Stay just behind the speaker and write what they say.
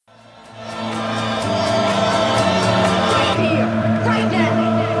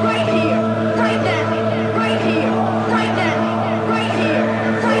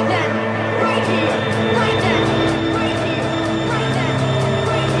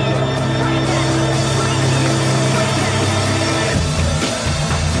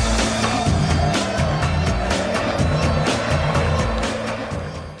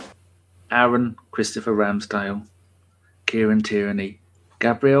Curran, Christopher Ramsdale, Kieran Tierney,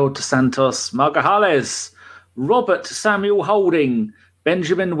 Gabriel dos Santos, Margahales, Robert Samuel Holding,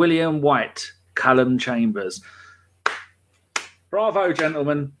 Benjamin William White, Callum Chambers. Bravo,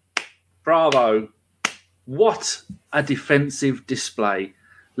 gentlemen. Bravo. What a defensive display.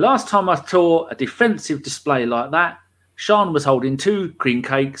 Last time I saw a defensive display like that, Sean was holding 2 cream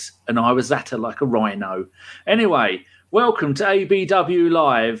cakes and I was at her like a rhino. Anyway, welcome to ABW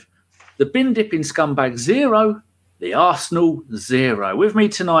Live. The bin dipping scumbag 0, the Arsenal 0. With me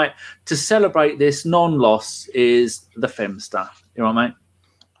tonight to celebrate this non-loss is the Femster. You all right, mate?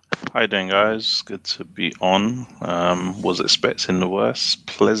 Hi then, guys. Good to be on. Was expecting the worst.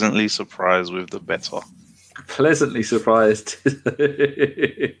 Pleasantly surprised with the better. Pleasantly surprised.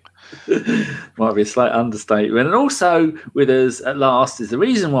 Might be a slight understatement. And also with us at last is the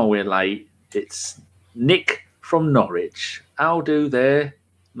reason why we're late. It's Nick from Norwich. I'll do there,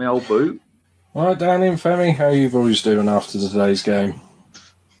 my old boot. All right, Danny and Femi, how are you boys doing after today's game?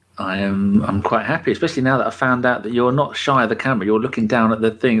 I'm quite happy, especially now that I found out that you're not shy of the camera. You're looking down at the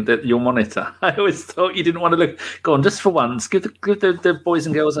thing, that your monitor. I always thought you didn't want to look. Go on, just for once, give the boys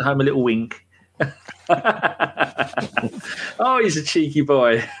and girls at home a little wink. Oh, he's a cheeky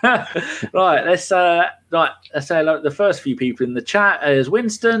boy. Right, let's say hello. The first few people in the chat is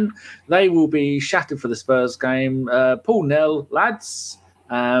Winston. They will be shattered for the Spurs game. Paul Nell, lads.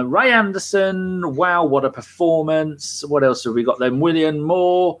 Ray Anderson, wow, what a performance. What else have we got then? William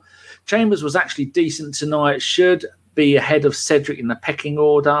Moore. Chambers was actually decent tonight. Should be ahead of Cedric in the pecking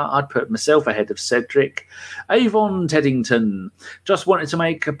order. I'd put myself ahead of Cedric. Avon Teddington. Just wanted to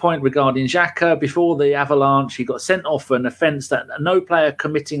make a point regarding Xhaka. Before the avalanche, he got sent off for an offence that no player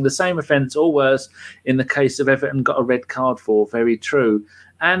committing the same offence or worse in the case of Everton got a red card for. Very true.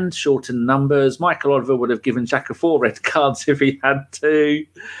 And shortened numbers. Michael Oliver would have given Xhaka 4 red cards if he had to.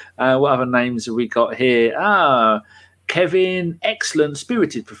 What other names have we got here? Kevin, excellent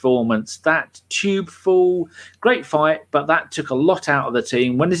spirited performance. That tube full, great fight, but that took a lot out of the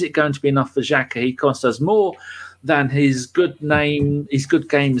team. When is it going to be enough for Xhaka? He cost us more than his good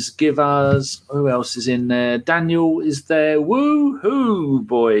games give us. Who else is in there? Daniel is there. Woo-hoo,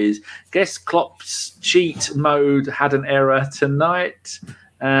 boys. Guess Klopp's cheat mode had an error tonight.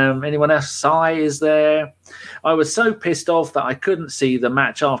 Anyone else? Sai is there. I was so pissed off that I couldn't see the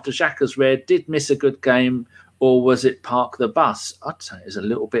match after Xhaka's red. Did miss a good game, or was it park the bus? I'd say it was a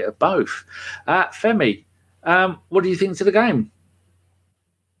little bit of both. Femi, what do you think to the game?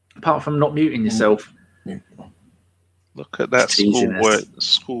 Apart from not muting yourself. Look at that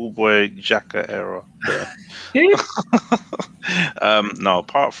schoolboy Xhaka error. No,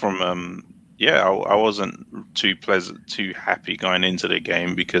 apart from I wasn't too happy going into the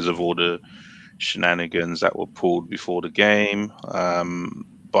game because of all the shenanigans that were pulled before the game.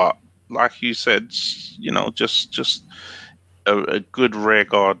 But like you said, just a good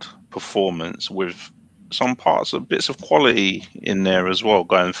rearguard performance with some bits of quality in there as well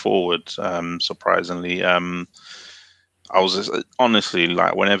going forward. Surprisingly, I was honestly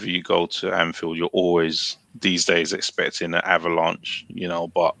like, whenever you go to Anfield, you're always these days expecting an avalanche,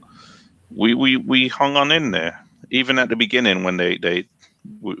 but we hung on in there. Even at the beginning when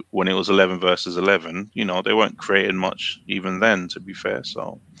when it was 11 versus 11, they weren't creating much even then, to be fair.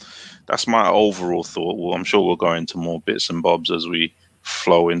 So that's my overall thought. Well, I'm sure we'll go into more bits and bobs as we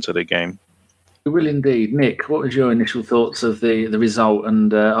flow into the game. We will indeed. Nick, what was your initial thoughts of the result,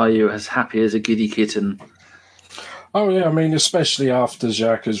 and are you as happy as a giddy kitten? Oh, yeah, I mean, especially after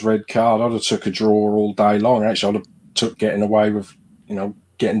Xhaka's red card, I'd have took a draw all day long. Actually, I'd have took getting away with,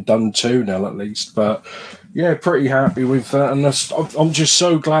 getting done 2-0 at least. But, yeah, pretty happy with that. And I'm just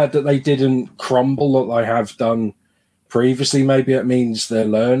so glad that they didn't crumble like they have done previously. Maybe it means they're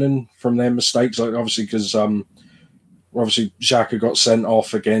learning from their mistakes. Like, obviously, because Xhaka got sent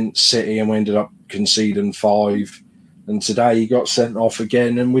off against City and we ended up conceding 5. And today he got sent off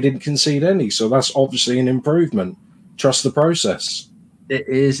again and we didn't concede any. So that's obviously an improvement. Trust the process. It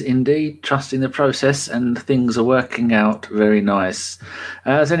is indeed trusting the process, and things are working out very nice.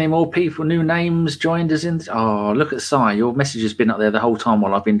 Has any more people, new names, joined us in? Oh, look at Sai. Your message has been up there the whole time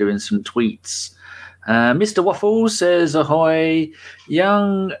while I've been doing some tweets. Mr. Waffles says, ahoy.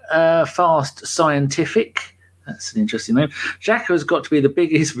 Young, fast, scientific. That's an interesting name. Xhaka has got to be the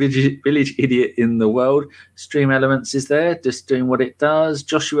biggest village idiot in the world. Stream Elements is there, just doing what it does.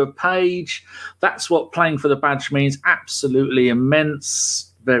 Joshua Page, that's what playing for the badge means. Absolutely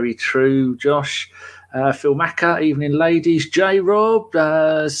immense. Very true, Josh. Phil Macker, evening ladies. J-Rob,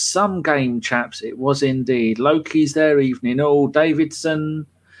 some game chaps. It was indeed. Loki's there, evening all. Davidson,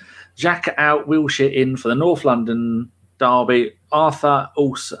 Xhaka out, Wilshere in for the North London Derby, Arthur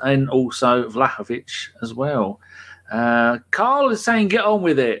also, and also Vlahovic as well. Carl is saying get on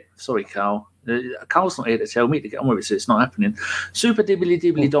with it. Sorry, Carl. Carl's not here to tell me to get on with it, so it's not happening. Super dibbly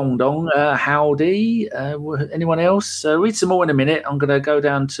dibbly dong dong. Howdy. Anyone else? Read some more in a minute. I'm going to go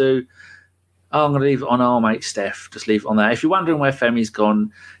down to... I'm going to leave it on our mate Steph. Just leave it on there. If you're wondering where Femi's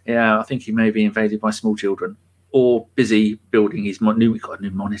gone, yeah, I think he may be invaded by small children or busy building his new. We've got a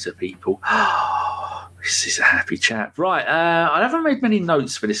new monitor, people. This is a happy chap. Right. I haven't made many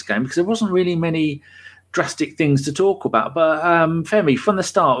notes for this game because there wasn't really many drastic things to talk about. But Femi, from the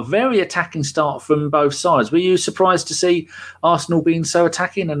start, very attacking start from both sides. Were you surprised to see Arsenal being so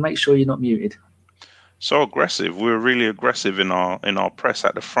attacking? And make sure you're not muted. So aggressive. We were really aggressive in our press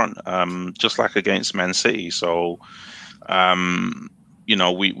at the front, just like against Man City. So, I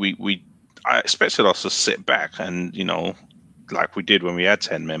expected us to sit back and, like we did when we had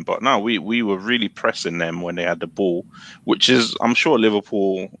 10 men. But no, we were really pressing them when they had the ball, which is, I'm sure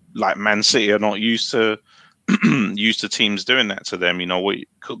Liverpool, like Man City, are not used to teams doing that to them. We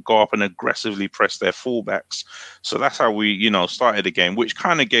could go up and aggressively press their fullbacks. So that's how we, started the game, which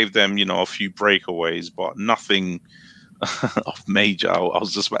kind of gave them, a few breakaways, but nothing of major. I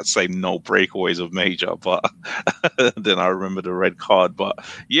was just about to say no breakaways of major, but then I remember the red card. But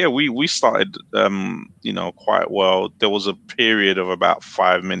yeah, we started, quite well. There was a period of about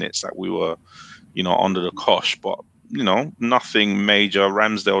 5 minutes that we were, under the cosh, but, nothing major.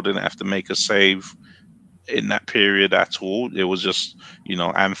 Ramsdale didn't have to make a save in that period at all. It was just,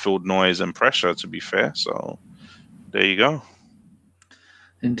 Anfield noise and pressure, to be fair. So there you go.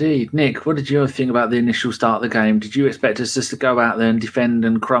 Indeed. Nick, what did you think about the initial start of the game? Did you expect us just to go out there and defend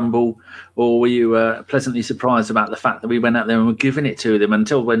and crumble, or were you pleasantly surprised about the fact that we went out there and were giving it to them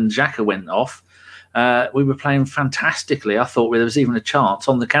until when Xhaka went off? We were playing fantastically. I thought there was even a chance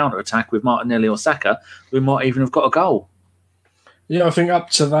on the counter-attack with Martinelli or Saka, we might even have got a goal. Yeah, I think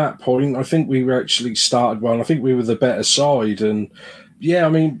up to that point, I think we were actually started well. I think we were the better side. And yeah, I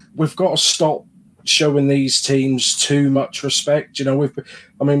mean, we've got to stop showing these teams too much respect.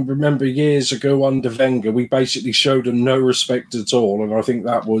 Remember years ago under Wenger, we basically showed them no respect at all. And I think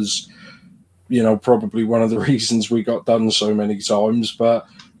that was, probably one of the reasons we got done so many times. But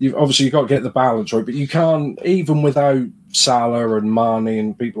you've got to get the balance right. But you can't, even without Salah and Mane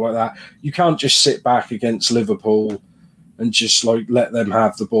and people like that, you can't just sit back against Liverpool and just let them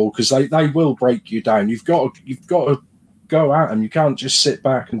have the ball, because they will break you down. You've got to go at them. You can't just sit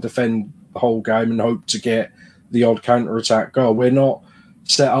back and defend the whole game and hope to get the odd counter-attack goal. We're not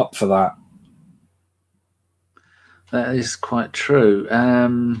set up for that. That is quite true.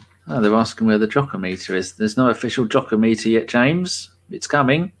 They're asking where the Jocker-meter is. There's no official Jocker-meter yet, James. It's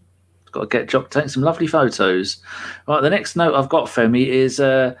coming. Got to get Jock take some lovely photos. Right, the next note I've got, Femi, is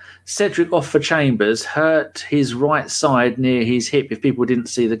Cedric off for Chambers hurt his right side near his hip. If people didn't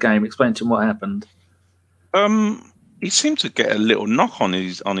see the game, explain to him what happened. He seemed to get a little knock on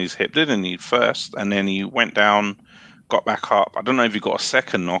his hip, didn't he, first? And then he went down, got back up. I don't know if he got a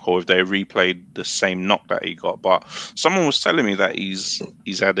second knock or if they replayed the same knock that he got, but someone was telling me that he's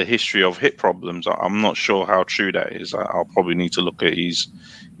had a history of hip problems. I'm not sure how true that is. I'll probably need to look at his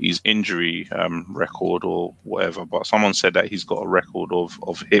injury record or whatever, but someone said that he's got a record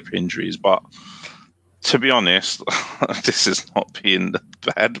of hip injuries. But to be honest, this is not being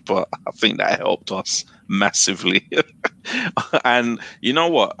bad, but I think that helped us massively. And you know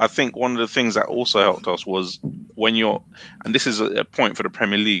what? I think one of the things that also helped us was when you're, and this is a point for the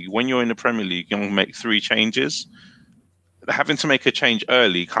Premier League, when you're in the Premier League, you can make 3 changes. Having to make a change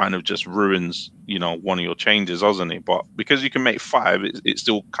early kind of just ruins, one of your changes, doesn't it? But because you can make 5, it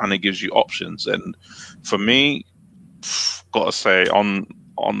still kind of gives you options. And for me, gotta say, on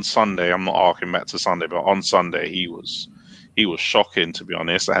Sunday, I'm not arcing back to Sunday, but on Sunday he was shocking, to be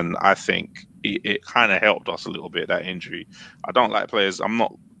honest. And I think it kind of helped us a little bit, that injury. I don't like players. I'm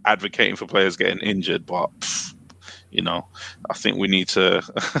not advocating for players getting injured, but I think we need to.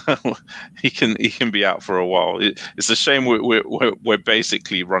 he can be out for a while. It's a shame we're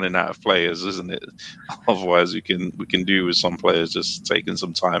basically running out of players, isn't it? Otherwise, we can do with some players just taking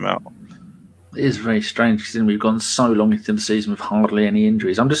some time out. It is very strange because we've gone so long into the season with hardly any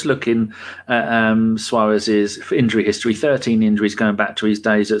injuries. I'm just looking at Suarez's injury history. 13 injuries going back to his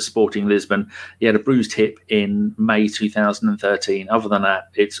days at Sporting Lisbon. He had a bruised hip in May 2013. Other than that,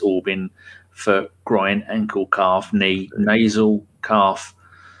 it's all been for groin, ankle, calf, knee, nasal, calf.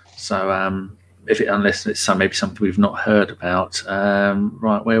 So unless it's maybe something we've not heard about.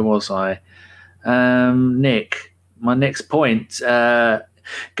 Right, where was I? Nick, my next point.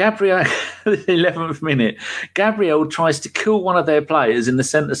 Gabriel, the 11th minute, Gabriel tries to kill one of their players in the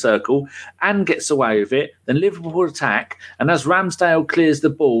centre circle and gets away with it. Then Liverpool attack, and as Ramsdale clears the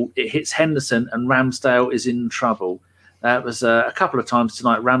ball, it hits Henderson, and Ramsdale is in trouble. That was a couple of times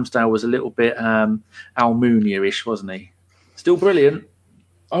tonight. Ramsdale was a little bit Almunia-ish, wasn't he? Still brilliant.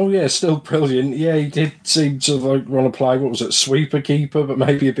 Oh yeah, still brilliant. Yeah, he did seem to want to play, what was it, sweeper keeper, but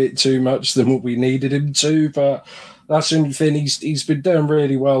maybe a bit too much than what we needed him to. But that's the only thing. He's been doing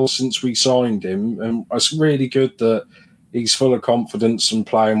really well since we signed him, and it's really good that he's full of confidence and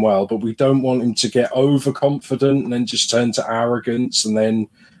playing well. But we don't want him to get overconfident and then just turn to arrogance and then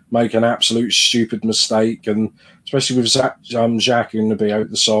make an absolute stupid mistake. And especially with Xhaka going to be out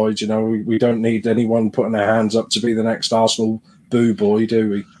the side, we don't need anyone putting their hands up to be the next Arsenal boo boy, do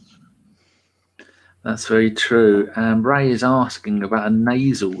we? That's very true. Ray is asking about a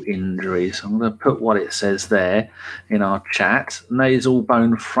nasal injury, so I'm going to put what it says there in our chat. Nasal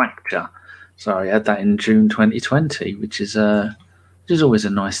bone fracture. Sorry, I had that in June 2020, which is always a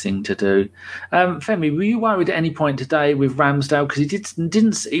nice thing to do. Femi, were you worried at any point today with Ramsdale?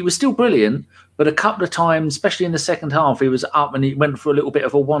 Because he was still brilliant, but a couple of times, especially in the second half, he was up and he went for a little bit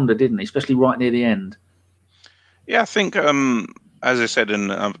of a wander, didn't he? Especially right near the end. Yeah, I think, as I said,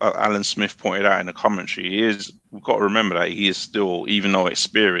 and Alan Smith pointed out in the commentary, we've got to remember that he is still, even though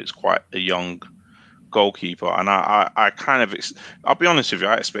experienced, quite a young goalkeeper. And I kind of, I'll be honest with you,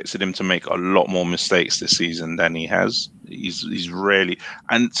 I expected him to make a lot more mistakes this season than he has. He's rarely,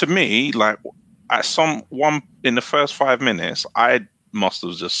 and to me, like in the first 5 minutes, I must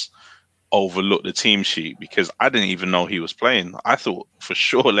have just overlooked the team sheet because I didn't even know he was playing. I thought for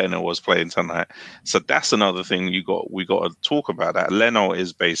sure Leno was playing tonight. So that's another thing we got to talk about. That Leno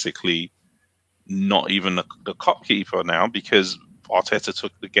is basically not even the cup keeper now because Arteta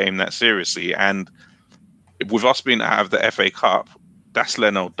took the game that seriously. And with us being out of the FA Cup, that's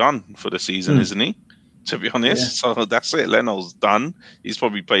Leno done for the season, isn't he? To be honest, yeah. So that's it. Leno's done. He's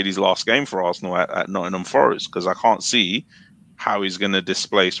probably played his last game for Arsenal at Nottingham Forest because I can't see how he's going to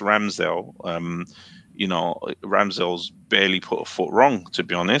displace Ramsdale. Ramsdale's barely put a foot wrong, to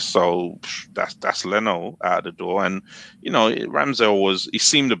be honest. So that's Leno out the door. And, Ramsdale he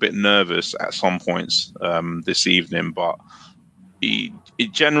seemed a bit nervous at some points this evening, but he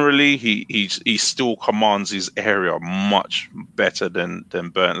still commands his area much better than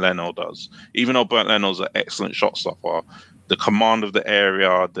Bernd Leno does. Even though Bernd Leno's an excellent shot stopper, the command of the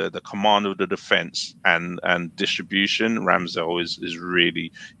area, the command of the defense and distribution, Ramsdale is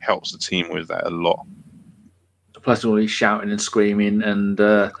really helps the team with that a lot. Plus all he's shouting and screaming and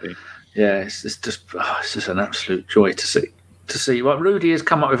it's just an absolute joy to see. Well, Rudy has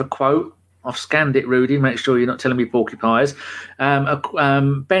come up with a quote. I've scanned it, Rudy. Make sure you're not telling me porcupines.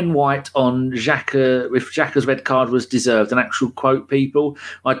 Ben White on Xhaka, if Xhaka's red card was deserved. An actual quote, people.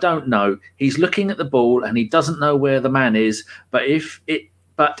 I don't know. He's looking at the ball and he doesn't know where the man is. But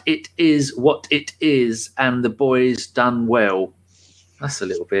it is what it is, and the boy's done well. That's a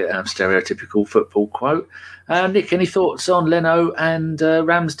little bit stereotypical football quote. Nick, any thoughts on Leno and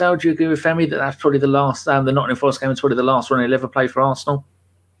Ramsdale? Do you agree with Femi that that's probably the last? The Nottingham Forest game is probably the last one he'll ever play for Arsenal.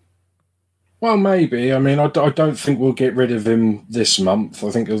 Well, maybe. I mean, I don't think we'll get rid of him this month. I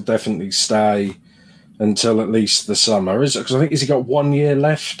think he'll definitely stay until at least the summer. Is it? Because I think has he got 1 year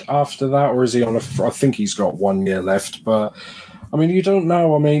left after that, or is he on I think he's got 1 year left. But I mean, you don't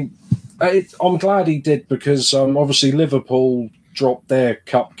know. I mean, I'm glad he did because obviously Liverpool dropped their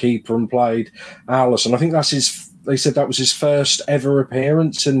cup keeper and played Alisson. I think they said that was his first ever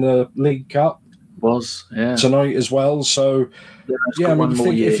appearance in the League Cup. Tonight as well. So I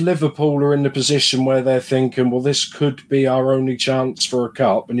mean, if Liverpool are in the position where they're thinking, well, this could be our only chance for a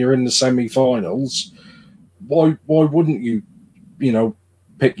cup, and you're in the semi-finals, why wouldn't you,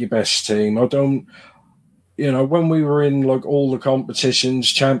 pick your best team? I don't, when we were in like all the competitions,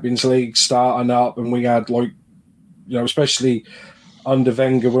 Champions League starting up, and we had especially under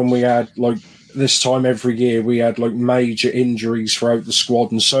Wenger when we had this time every year we had major injuries throughout the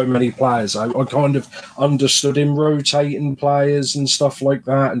squad and so many players. I kind of understood him rotating players and stuff like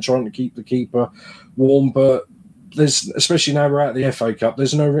that and trying to keep the keeper warm. But especially now we're at the FA Cup,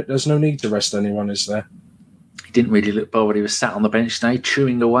 there's no need to rest anyone, is there? He didn't really look bored. He was sat on the bench today,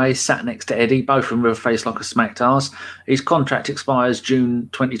 chewing away, sat next to Eddie, both of them with a face like a smacked arse. His contract expires June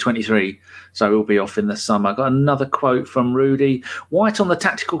 2023, so he'll be off in the summer. I got another quote from Rudy. White on the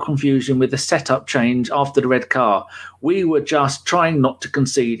tactical confusion with the setup change after the red card. We were just trying not to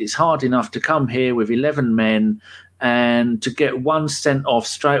concede. It's hard enough to come here with 11 men and to get one sent off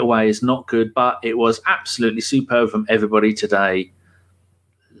straight away is not good, but it was absolutely superb from everybody today.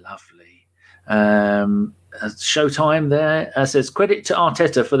 Lovely. Showtime there says, credit to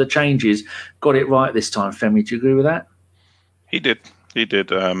Arteta for the changes. Got it right this time, Femi. Do you agree with that? He did.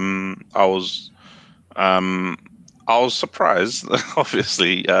 I was surprised.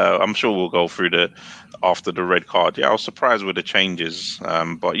 Obviously, I'm sure we'll go through after the red card. Yeah, I was surprised with the changes.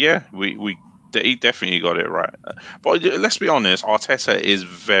 But yeah, he definitely got it right. But let's be honest, Arteta is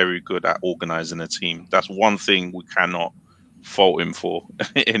very good at organising a team. That's one thing we cannot fault him for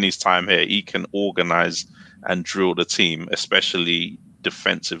in his time here. He can organise and drill the team, especially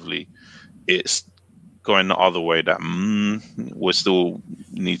defensively. It's going the other way that we still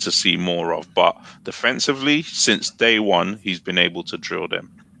need to see more of. But defensively, since day one, he's been able to drill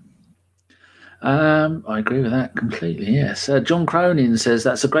them. I agree with that completely, yes. John Cronin says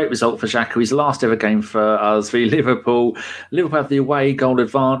that's a great result for Xhaka. His last ever game for us v Liverpool. Liverpool have the away goal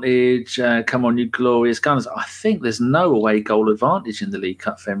advantage. Come on, you glorious Gunners. I think there's no away goal advantage in the League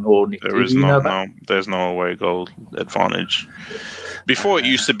Cup, Fem. Or Nick, there's no away goal advantage. Before it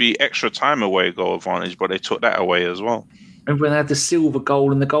used to be extra time away goal advantage, but they took that away as well. Remember when they had the silver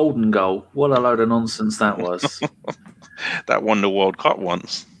goal and the golden goal? What a load of nonsense that was. That won the World Cup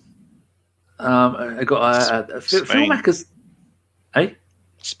once. I got Phil Macker's. Hey?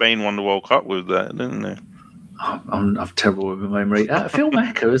 Spain won the World Cup with that, didn't they? I'm terrible with my memory. Phil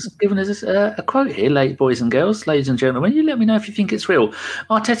Macker has given us a quote here, ladies and gentlemen. You let me know if you think it's real.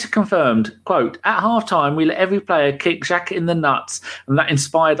 Arteta confirmed, quote, at half-time, we let every player kick Xhaka in the nuts, and that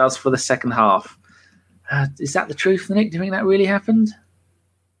inspired us for the second half. Is that the truth, Nick? Do you think that really happened?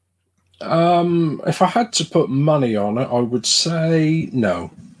 If I had to put money on it, I would say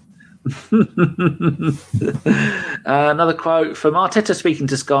no. Another quote from Arteta speaking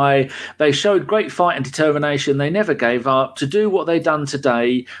to Sky. They showed great fight and determination. They never gave up. To do what they've done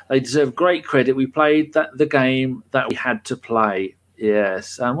today, they deserve great credit. We played the game that we had to play.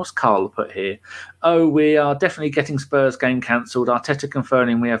 Yes. And what's Carl put here? Oh, we are definitely getting Spurs game cancelled. Arteta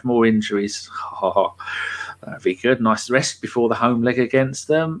confirming we have more injuries. That'd be good. Nice rest before the home leg against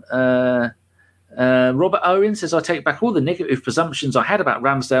them. Robert Owen says, I take back all the negative presumptions I had about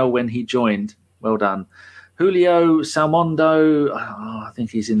Ramsdale when he joined. Well done. Julio Salmondo, I think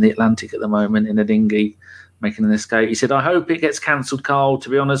he's in the Atlantic at the moment in a dinghy making an escape. He said, I hope it gets cancelled, Carl. To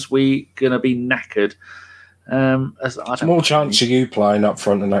be honest, we're going to be knackered. There's more chance of you playing up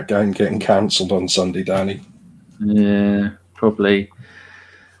front in that game getting cancelled on Sunday, Danny. Yeah, probably.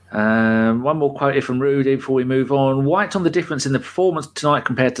 One more quote here from Rudy before we move on. White on the difference in the performance tonight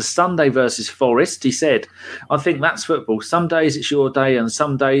compared to Sunday versus Forest. He said, I think that's football. Some days it's your day and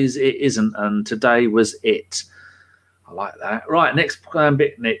some days it isn't. And today was it. I like that. Right, next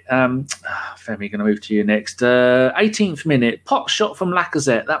bit, Nick. Femi, going to move to you next. 18th minute, pop shot from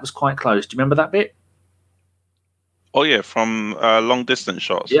Lacazette. That was quite close. Do you remember that bit? Oh, yeah, from long distance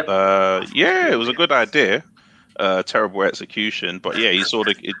shots. Yep. Yeah, it was a good idea. Terrible execution, but yeah,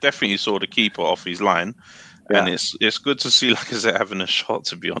 it definitely saw the keeper off his line, and it's good to see Lacazette having a shot.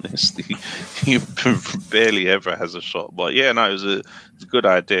 To be honest, he barely ever has a shot, but yeah, no, it was a good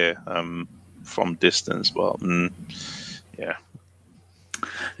idea from distance, but yeah.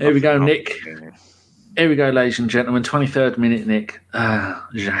 Here we go, Nick. Here we go, ladies and gentlemen. 23rd minute, Nick.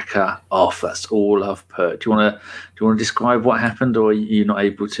 Xhaka off. That's all I've put. Do you want to describe what happened, or are you not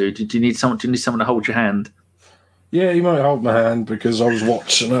able to? Do you need someone? Do you need someone to hold your hand? Yeah, you might hold my hand because I was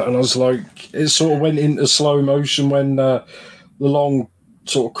watching it and I was like, it sort of went into slow motion when the long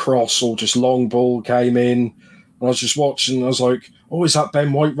sort of cross or just long ball came in. And I was just watching and I was like, oh, is that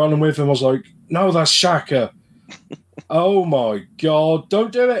Ben White running with him? I was like, no, that's Xhaka. Oh my God,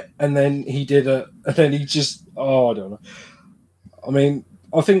 don't do it. And then he did it. And then he just, I don't know. I mean,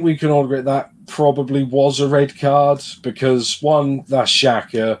 I think we can all agree that probably was a red card because one, that's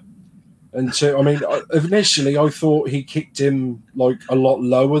Xhaka. And two, I mean, initially I thought he kicked him like a lot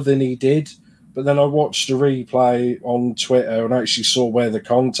lower than he did, but then I watched the replay on Twitter and actually saw where the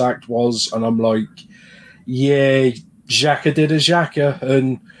contact was, and I'm like, yeah, Xhaka did a Xhaka,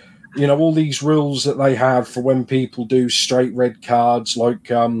 and you know all these rules that they have for when people do straight red cards, like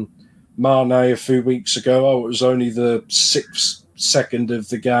Mane a few weeks ago. Oh, it was only the 6th second of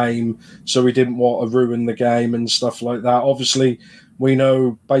the game, so we didn't want to ruin the game and stuff like that. Obviously. We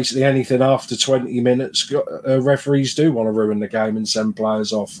know basically anything after 20 minutes, referees do want to ruin the game and send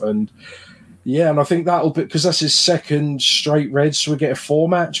players off. And yeah, and I think that'll be because that's his second straight red, so we get a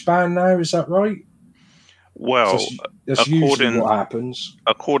 4-match ban now. Is that right? Well, so that's usually what happens.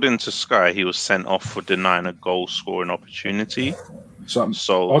 According to Sky, he was sent off for denying a goal scoring opportunity. So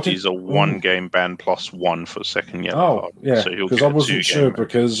he's a 1-game ban plus 1 for second yellow card. Yeah, so because I wasn't sure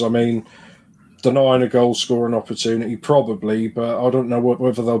because, I mean, denying a goal scoring opportunity, probably, but I don't know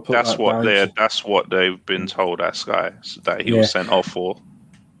whether they'll put That's that what down. that's what they've been told at Sky, that he was sent off for.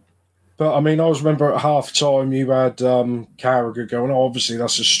 But I mean, I always remember at half time you had Carragher going, oh, obviously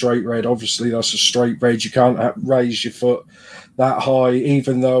that's a straight red. Obviously that's a straight red. You can't raise your foot that high,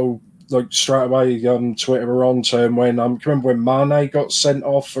 even though like straight away Twitter were on to him when remember when Mane got sent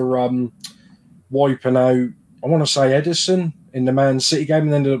off for wiping out, I want to say Edison in the Man City game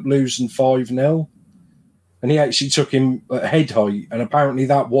and ended up losing 5-0. And he actually took him at head height, and apparently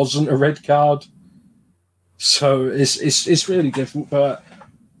that wasn't a red card. So it's really different, but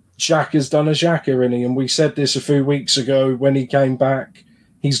Xhaka's done a Xhaka, isn't he? And we said this a few weeks ago when he came back,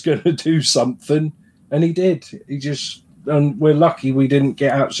 he's going to do something, and he did. And we're lucky we didn't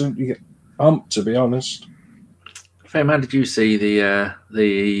get absolutely humped, to be honest. Fem, how did you see the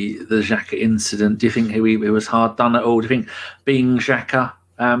Xhaka incident? Do you think it was hard done at all? Do you think being Xhaka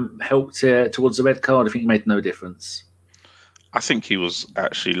helped towards the red card? I think it made no difference. I think he was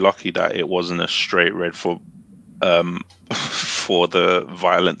actually lucky that it wasn't a straight red for the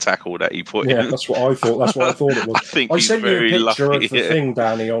violent tackle that he put in. Yeah, that's what I thought. That's what I thought it was. I think I he's sent you a very picture lucky. of the thing,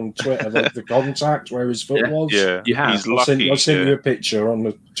 Danny, on Twitter, the contact where his foot was. Yeah, you have. he's lucky. I sent you a picture on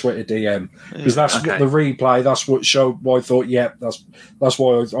the Twitter DM because that's what the replay. That's what showed. Why I thought, that's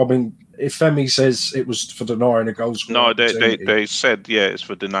why. I mean, if Femi says it was for denying a goal score, no, they said it's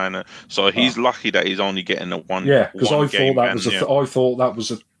for denying it. So he's lucky that he's only getting a one. Yeah, because I thought that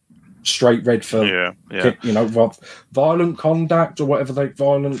was a straight red for violent conduct or whatever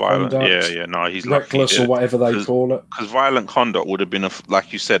violent conduct. No, he's reckless lucky, or whatever they call it. Because violent conduct would have been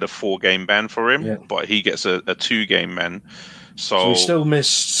like you said, a 4-game ban for him, but he gets a 2-game ban. So he still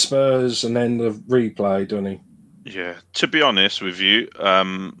missed Spurs and then the replay, doesn't he? Yeah. To be honest with you,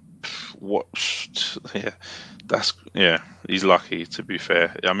 he's lucky, to be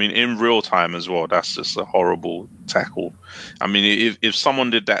fair. I mean, in real time as well, that's just a horrible tackle. I mean, if someone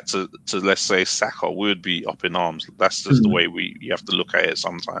did that to let's say Saka, we would be up in arms. That's just the way you have to look at it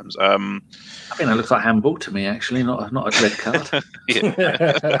sometimes. I think that looks like handball to me, actually, not a red card.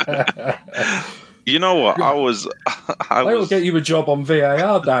 You know what? I'll get you a job on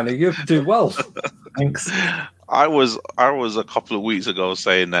VAR, Danny. You do well. Thanks. I was a couple of weeks ago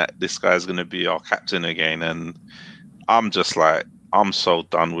saying that this guy's going to be our captain again, and I'm just like, I'm so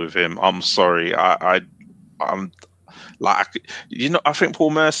done with him. I'm sorry. I'm like, I think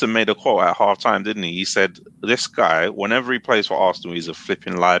Paul Merson made a quote at halftime, didn't he? He said, "This guy, whenever he plays for Arsenal, he's a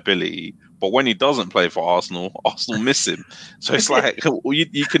flipping liability. But when he doesn't play for Arsenal miss him." So it's like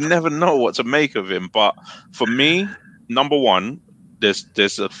you can never know what to make of him. But for me, number one,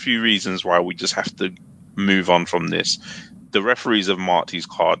 there's a few reasons why we just have to move on from this. The referees have marked his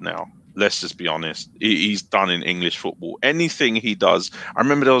card now. Let's just be honest. He's done in English football. Anything he does. I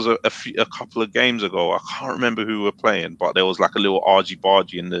remember there was a couple of games ago. I can't remember who were playing, but there was like a little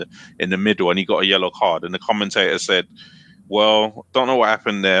argy-bargy in the middle, and he got a yellow card. And the commentator said, "Well, don't know what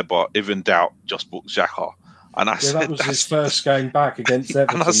happened there, but if in doubt, just book Xhaka." And I said, that was his first game back against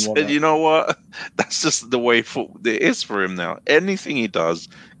Everton. And I said, you know what? That's just the way it is for him now. Anything he does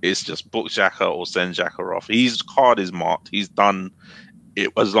is just book Xhaka or send Xhaka off. His card is marked. He's done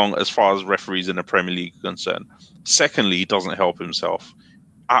it as far as referees in the Premier League are concerned. Secondly, he doesn't help himself.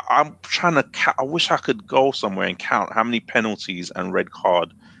 I'm trying to I wish I could go somewhere and count how many penalties and red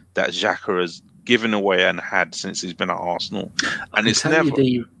card that Xhaka has given away and had since he's been at Arsenal. And it's never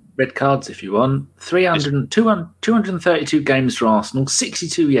the red cards if you want. 232 games for Arsenal,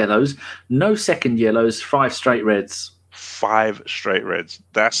 62 yellows, no second yellows, 5 straight reds. 5 straight reds.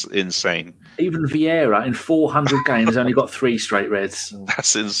 That's insane. Even Vieira in 400 games only got 3 straight reds.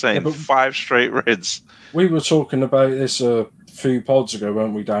 That's insane. 5 straight reds. We were talking about this a few pods ago,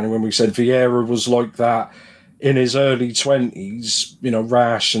 weren't we, Danny, when we said Vieira was like that in his early 20s,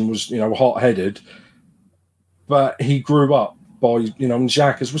 rash and was, hot-headed. But he grew up by,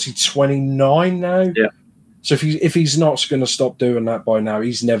 Xhaka's, was he 29 now? Yeah. So if he's not going to stop doing that by now,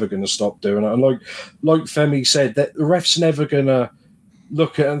 he's never going to stop doing it. And like Femi said, that the ref's never going to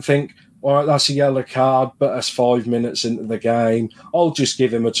look at it and think, all right, that's a yellow card, but that's 5 minutes into the game. I'll just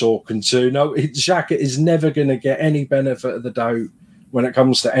give him a talking to. No, Xhaka is never going to get any benefit of the doubt when it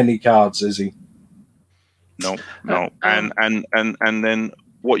comes to any cards, is he? No. And then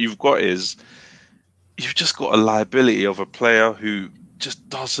what you've got is you've just got a liability of a player who just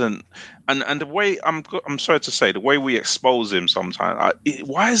doesn't. And the way I'm sorry to say, the way we expose him sometimes,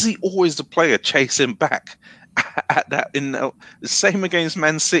 why is he always the player chasing back at that? In the same against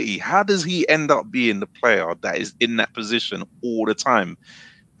Man City, how does he end up being the player that is in that position all the time?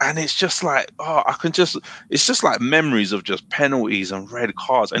 And it's just like, it's just like memories of just penalties and red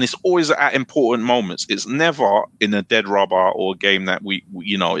cards. And it's always at important moments. It's never in a dead rubber or a game that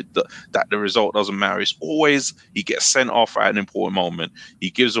that the result doesn't matter. It's always he gets sent off at an important moment.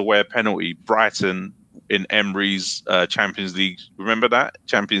 He gives away a penalty. Brighton in Emery's Champions League. Remember that?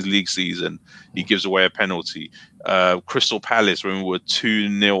 Champions League season. He gives away a penalty. Crystal Palace, when we were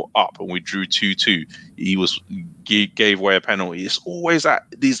 2-0 up and we drew 2-2, he gave away a penalty. It's always at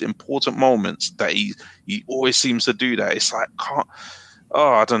these important moments that he always seems to do that. It's like,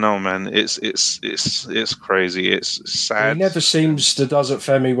 I don't know, man. It's crazy. It's sad. He never seems to does it,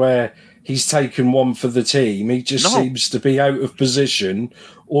 Femi, where he's taken one for the team. He just seems to be out of position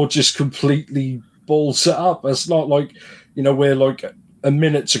or just completely balls it up. It's not like, we're like a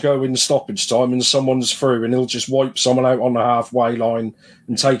minute to go in stoppage time and someone's through and he'll just wipe someone out on the halfway line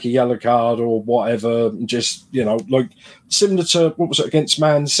and take a yellow card or whatever. And just, like similar to what was it against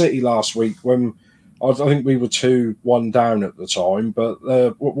Man City last week when I think we were 2-1 down at the time, but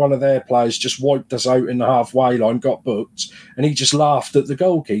one of their players just wiped us out in the halfway line, got booked, and he just laughed at the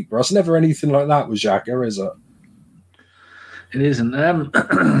goalkeeper. It's never anything like that with Xhaka, is it? It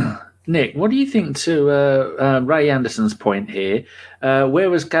isn't. Nick, what do you think to Ray Anderson's point here? Where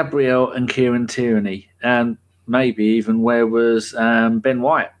was Gabriel and Kieran Tierney? And maybe even where was Ben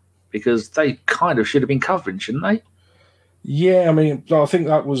White? Because they kind of should have been covering, shouldn't they? Yeah, I mean, I think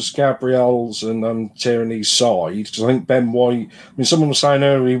that was Gabriel's and Tierney's side. Because I think Ben White, someone was saying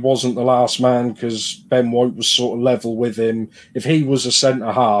earlier he wasn't the last man because Ben White was sort of level with him. If he was a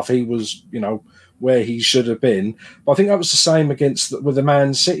centre half, he was, where he should have been. But I think that was the same with the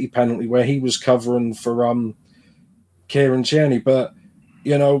Man City penalty where he was covering for Kieran Tierney. But,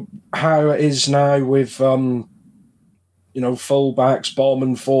 how it is now with, full-backs, bomb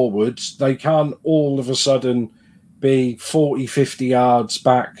and forwards, they can't all of a sudden be 40, 50 yards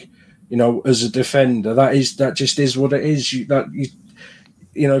back, as a defender. That just is what it is.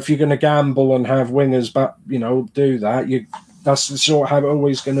 If you're going to gamble and have wingers back, do that. That's the sort of how it's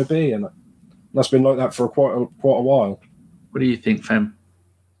always going to be, and that's been like that for quite a while. What do you think, Fem?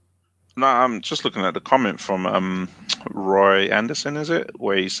 No, I'm just looking at the comment from Roy Anderson, is it?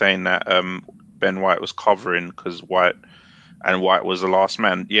 Where he's saying that Ben White was covering because White was the last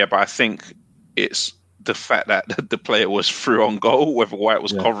man. Yeah, but I think it's the fact that the player was through on goal, whether White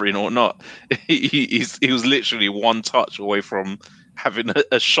was covering or not. He was literally one touch away from having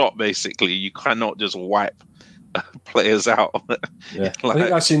a shot, basically. You cannot just wipe players out. Yeah. I think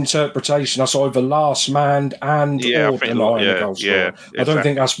that's interpretation. That's either last man or denying a goal scorer. Exactly. I don't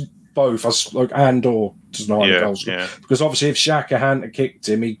think that's both. That's like or denying a goal scorer. Yeah. Because obviously if Xhaka hadn't kicked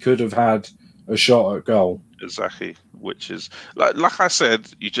him, he could have had a shot at goal. Exactly. Which is like I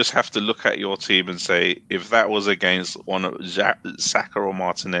said, you just have to look at your team and say, if that was against one of Saka or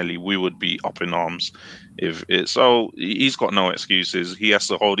Martinelli, we would be up in arms. So he's got no excuses. He has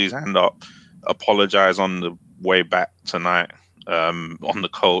to hold his hand up, apologize on the way back tonight on the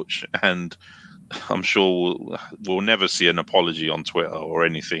coach, and I'm sure we'll never see an apology on Twitter or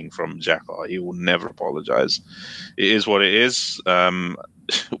anything from Xhaka. He will never apologize. It is what it is.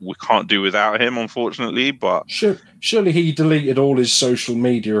 We can't do without him, unfortunately. But surely he deleted all his social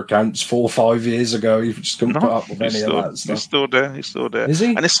media accounts 4 or 5 years ago. He just couldn't put up with any of that stuff. He's still there. Is he?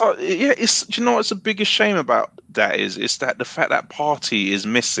 And it's like, it's. Do you know what's the biggest shame about that is? It's that the fact that Partey is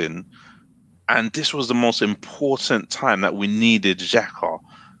missing, and this was the most important time that we needed Xhaka,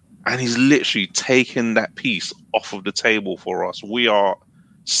 and he's literally taken that piece off of the table for us. We are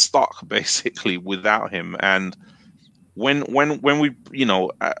stuck basically without him, and when we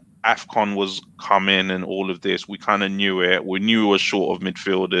AFCON was coming and all of this, we kind of knew it. We knew we were short of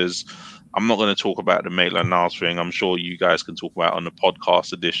midfielders. I'm not going to talk about the Maitland-Niles thing. I'm sure you guys can talk about it on the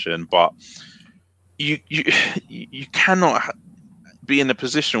podcast edition, but you cannot be in a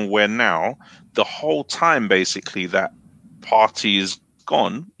position where now the whole time basically that Partey is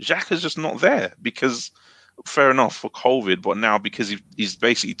gone, Xhaka's just not there because fair enough for COVID, but now because he's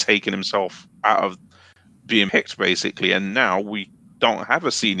basically taken himself out of being picked basically, and now we don't have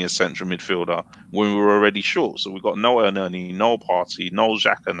a senior central midfielder when we were already short. So we've got no Ernani, no Partey, no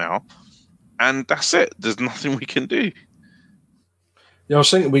Xhaka now, and that's it. There's nothing we can do. Yeah, I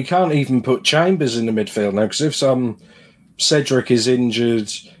was thinking we can't even put Chambers in the midfield now because if Cedric is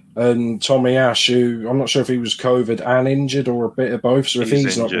injured and Tommy Ash, who I'm not sure if he was COVID and injured or a bit of both, so if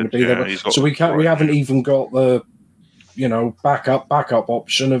he's not going to be there, so we haven't even got the backup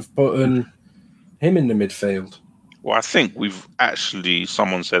option of putting him in the midfield. Well, I think we've actually,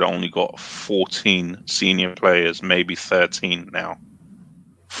 someone said, only got 14 senior players, maybe 13 now,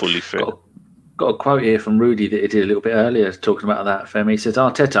 fully fit. Got a quote here from Rudy that he did a little bit earlier talking about that, Femi. He says,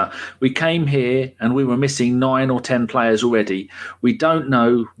 Arteta, we came here and we were missing 9 or 10 players already. We don't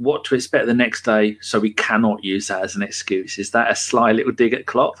know what to expect the next day, so we cannot use that as an excuse. Is that a sly little dig at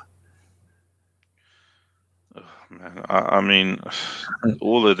Klopp? Oh, man, I mean,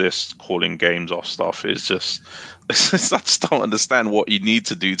 all of this calling games off stuff is just... I just don't understand what you need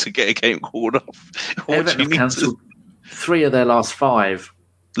to do to get a game called off. Everton have cancelled 3 of their last 5.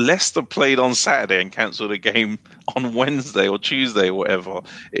 Leicester played on Saturday and cancelled a game on Wednesday or Tuesday or whatever.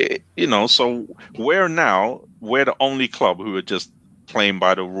 So we're the only club who are just playing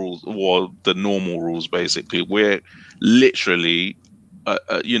by the rules, or the normal rules, basically. We're literally,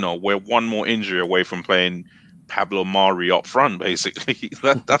 we're one more injury away from playing Pablo Mari up front, basically.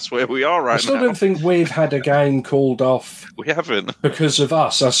 That's where we are right now. I still don't think we've had a game called off. We haven't. Because of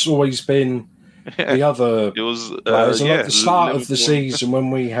us. That's always been... The other players. And at the start of the season,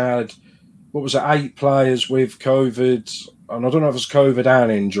 when we had, 8 players with COVID, and I don't know if it was COVID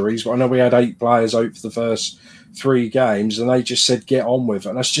and injuries, but I know we had 8 players out for the first 3 games, and they just said, get on with it.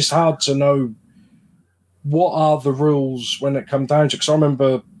 And it's just hard to know what are the rules when it comes down to it. Because I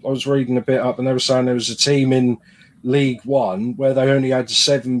remember I was reading a bit up, and they were saying there was a team in League One where they only had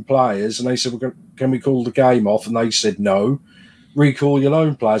 7 players, and they said, can we call the game off? And they said, no, recall your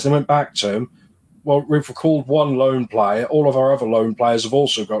lone players. They went back to them. Well, we've recalled 1 lone player. All of our other lone players have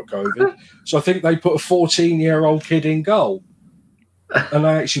also got COVID. So I think they put a 14-year-old kid in goal. And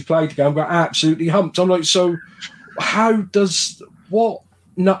they actually played the game, got absolutely humped. I'm like, so how does... What...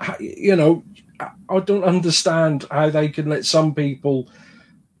 Not, I don't understand how they can let some people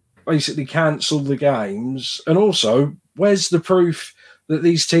basically cancel the games. And also, where's the proof that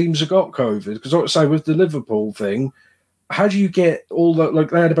these teams have got COVID? Because like I say, with the Liverpool thing... How do you get all that?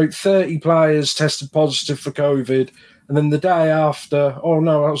 Like, they had about 30 players tested positive for COVID, and then the day after, oh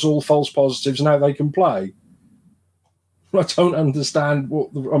no, that was all false positives, now they can play. I don't understand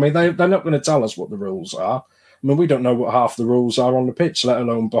they're not going to tell us what the rules are. I mean, we don't know what half the rules are on the pitch, let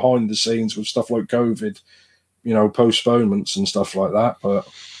alone behind the scenes with stuff like COVID, postponements and stuff like that, but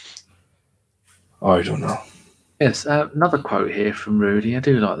I don't know. Yes, another quote here from Rudy. I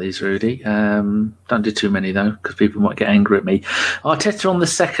do like these, Rudy. Don't do too many, though, because people might get angry at me. Arteta on the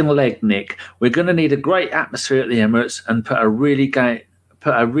second leg, Nick. We're going to need a great atmosphere at the Emirates and put a really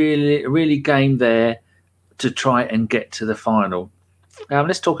game there to try and get to the final.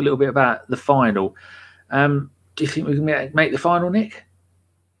 Let's talk a little bit about the final. Do you think we can make the final, Nick?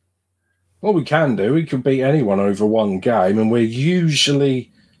 Well, we can do. We can beat anyone over 1 game, and we're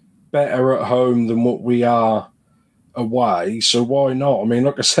usually better at home than what we are away, so why not? I mean,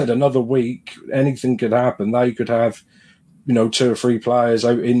 like I said, another week, anything could happen. They could have, 2 or 3 players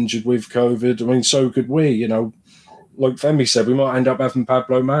out injured with COVID. I mean, so could we, like Femi said, we might end up having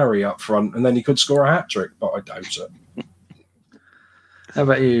Pablo Mari up front, and then he could score a hat-trick, but I doubt it. How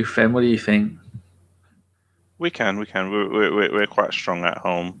about you, Fem? What do you think? We can. We're quite strong at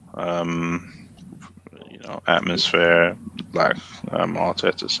home. Atmosphere, like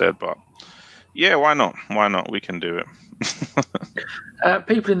Arteta said, but yeah, why not? Why not? We can do it.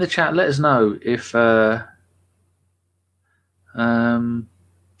 People in the chat, let us know if oh,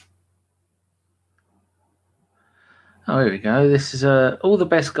 here we go. This is all the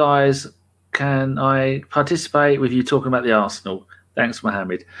best guys. Can I participate with you talking about the Arsenal? Thanks,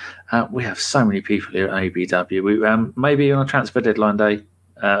 Mohammed. We have so many people here at ABW. We maybe on a transfer deadline day.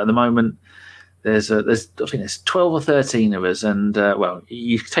 At the moment, there's I think there's 12 or 13 of us, and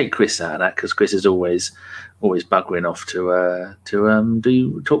you take Chris out of that because Chris is always buggering off to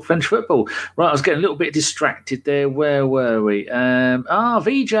talk French football. Right, I was getting a little bit distracted there. Where were we?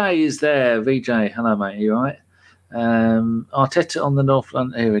 VJ is there. VJ, hello mate, are you all right? Arteta on the North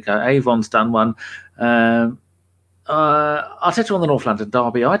London. Here we go. Avon's done one. Arteta on the North London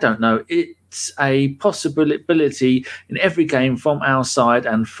derby. I don't know. It's a possibility in every game from our side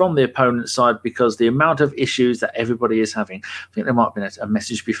and from the opponent's side because the amount of issues that everybody is having. I think there might have been a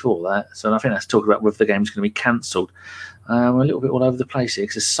message before that. So I think that's talking about whether the game's going to be cancelled. We're a little bit all over the place here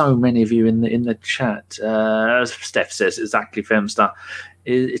because there's so many of you in the chat. As Steph says, exactly, Femstar.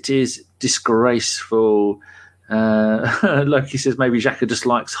 It is disgraceful. Loki says maybe Xhaka just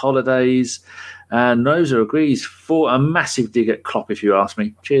likes holidays. Noza agrees for a massive dig at Klopp, if you ask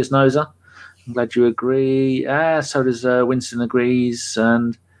me. Cheers, Noza. I'm glad you agree. So does Winston agrees.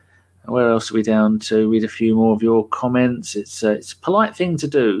 And where else are we down to? Read a few more of your comments. It's a polite thing to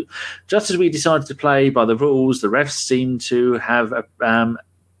do. Just as we decided to play by the rules, the refs seem to have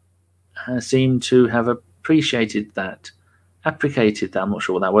appreciated that. I'm not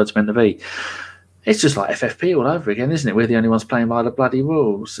sure what that word's meant to be. It's just like FFP all over again, isn't it? We're the only ones playing by the bloody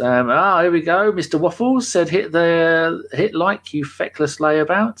rules. Here we go. Mr. Waffles said, "Hit like, you feckless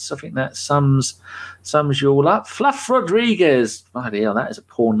layabouts." I think that sums you all up. Fluff Rodriguez. Bloody hell, that is a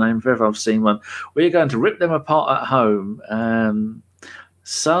poor name if ever I've seen one. We're going to rip them apart at home.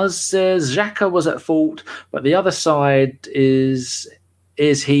 Suz says Xhaka was at fault, but the other side is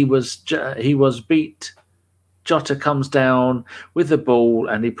he was beat. Jota comes down with the ball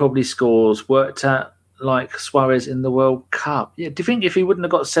and he probably scores. Worked out like Suarez in the World Cup. Yeah, do you think if he wouldn't have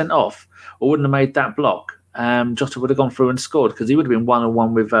got sent off or wouldn't have made that block, Jota would have gone through and scored? Because he would have been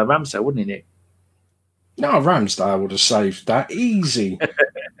 1-on-1 with Ramsdale, wouldn't he, Nick? No, Ramsdale would have saved that easy.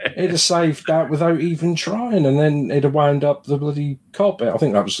 He'd have saved that without even trying, and then he'd have wound up the bloody cop end. I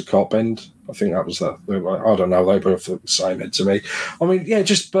think that was the cop end. I think that was the I don't know. They both look the same head to me. I mean, yeah,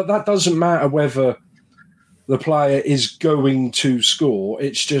 but that doesn't matter whether the player is going to score.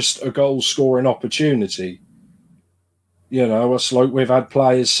 It's just a goal-scoring opportunity. You know, it's like we've had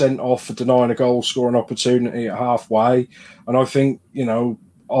players sent off for denying a goal-scoring opportunity at halfway, and I think, you know,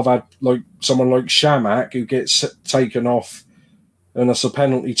 I've had like someone like Shamak who gets taken off, and it's a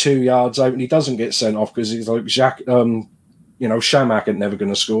penalty 2 yards out, and he doesn't get sent off because he's like Shamak ain't never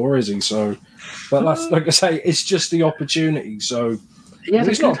going to score, is he? So, but that's, like I say, it's just the opportunity. So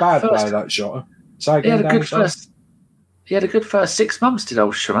it's not a bad player, that shot. So he had a good first 6 months, did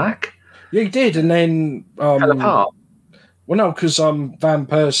old Shamak? Yeah, he did, and then fell apart. Well, no, because Van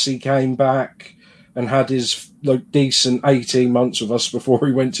Persie came back and had his like decent 18 months with us before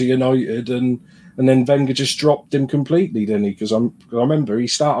he went to United, and then Wenger just dropped him completely, didn't he? Because I remember he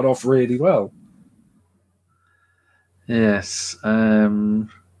started off really well. Yes. Here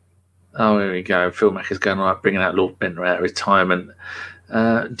we go. Phil Mack is going right, bringing out Lord Bender out of retirement.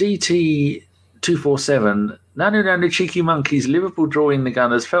 DT247. Nanu cheeky monkeys. Liverpool drawing the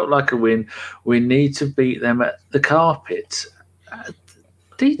Gunners felt like a win. We need to beat them at the carpet. Well,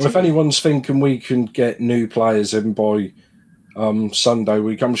 if anyone's thinking we can get new players in by Sunday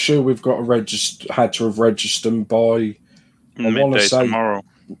week, I'm sure we've got had to have registered them by midday tomorrow.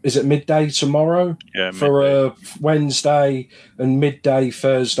 Is it midday tomorrow? Yeah, for a Wednesday and midday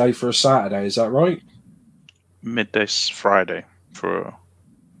Thursday for a Saturday. Is that right? Midday Friday for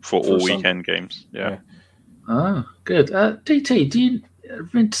all weekend games. Yeah. Oh, good. DT, do you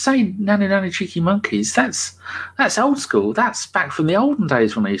say nanny cheeky monkeys? That's old school. That's back from the olden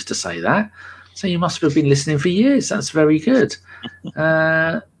days when I used to say that. So you must have been listening for years. That's very good.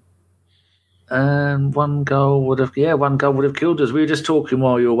 And one goal would have killed us. We were just talking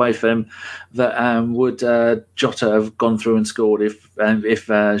while you were away from him that would Jota have gone through and scored if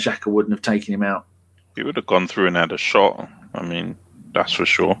Xhaka wouldn't have taken him out? He would have gone through and had a shot. I mean, that's for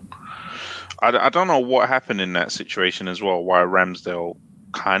sure. I don't know what happened in that situation as well, why Ramsdale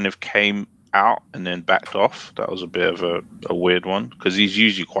kind of came out and then backed off. That was a bit of a weird one, because he's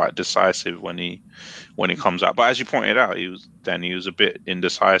usually quite decisive when he comes out. But as you pointed out, he was a bit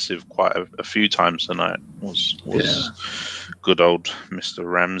indecisive quite a few times tonight. Was good old Mr.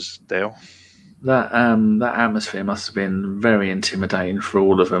 Ramsdale. That atmosphere must have been very intimidating for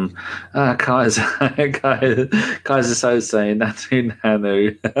all of them. Kaiser so saying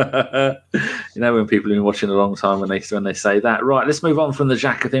Nanu. You know when people have been watching a long time when they say that. Right, let's move on from the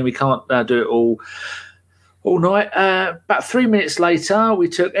Xhaka thing. We can't do it all night. About 3 minutes later, we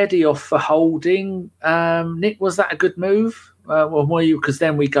took Eddie off for holding. Nick, was that a good move? Because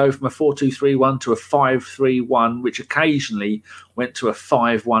then we go from a 4-2-3-1 to a 5-3-1, which occasionally went to a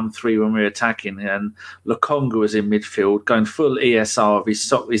 5-1-3 when we were attacking. And Lokonga was in midfield, going full ESR of his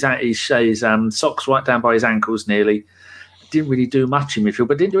socks right down by his ankles nearly. Didn't really do much in midfield,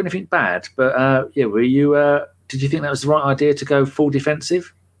 but didn't do anything bad. But were you? Did you think that was the right idea to go full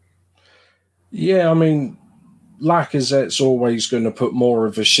defensive? Yeah, I mean, Lacazette's always going to put more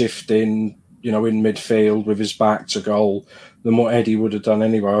of a shift in midfield with his back to goal than what Eddie would have done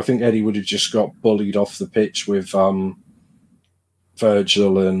anyway. I think Eddie would have just got bullied off the pitch with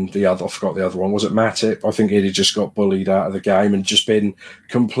Virgil and I forgot the other one. Was it Matip? I think Eddie just got bullied out of the game and just been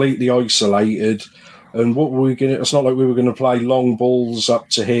completely isolated. And what were we going to... It's not like we were going to play long balls up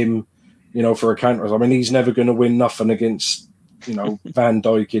to him, for a counter. I mean, he's never going to win nothing against, Van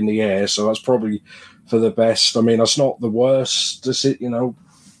Dijk in the air, so that's probably for the best. I mean, that's not the worst.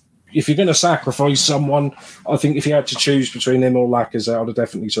 If you're going to sacrifice someone, I think if you had to choose between him or Lacazette, I'd have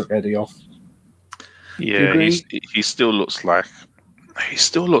definitely took Eddie off. Yeah, he still looks like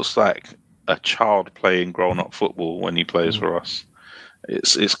a child playing grown-up football when he plays for us.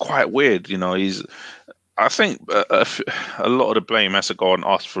 It's quite weird, I think a lot of the blame has to go on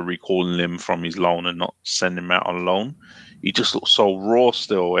us for recalling him from his loan and not sending him out on loan. he just looks so raw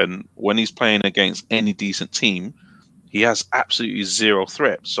still. And when he's playing against any decent team, he has absolutely zero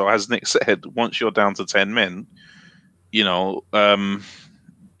threat. So as Nick said, once you're down to 10 men, it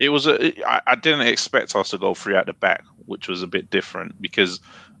was I didn't expect us to go 3 at the back, which was a bit different because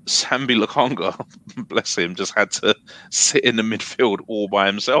Sambi Lokonga, bless him, just had to sit in the midfield all by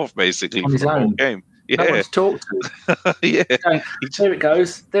himself basically for the whole game. No one to talk to. Yeah. There it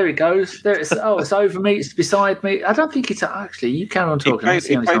goes. There it goes. There it's it's over me. It's beside me. I don't think it's actually. You carry on talking.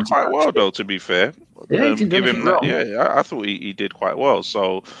 He played quite well, though. To be fair, yeah, he didn't do anything wrong. Yeah, I thought he did quite well.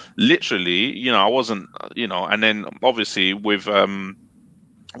 So literally, I wasn't, and then obviously with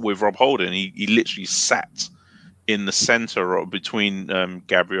Rob Holding, he literally sat in the center between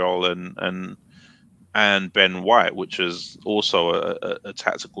Gabriel and Ben White, which is also a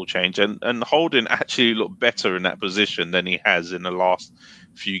tactical change. And Holding actually looked better in that position than he has in the last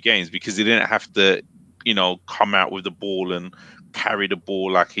few games because he didn't have to, come out with the ball and carry the ball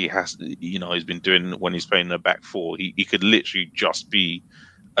like he has, he's been doing when he's playing the back four. He could literally just be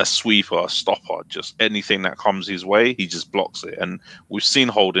a sweeper, a stopper, just anything that comes his way, he just blocks it. And we've seen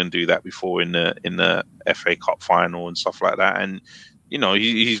Holding do that before in the FA Cup final and stuff like that. And,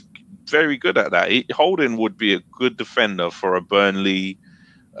 he's very good at that. Holding would be a good defender for a Burnley,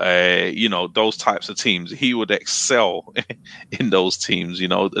 those types of teams. He would excel in those teams.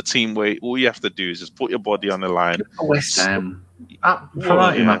 A team where all you have to do is just put your body on the line. West Ham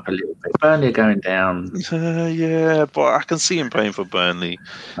promote him up a little bit. Burnley are going down. Yeah, but I can see him playing for Burnley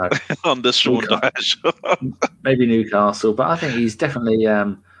under Sean Dyche. Maybe Newcastle, but I think he's definitely.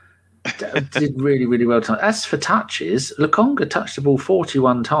 Did really, really well. As for touches, Lokonga touched the ball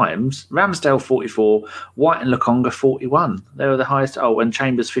 41 times, Ramsdale 44, White and Lokonga 41. They were the highest. Oh, and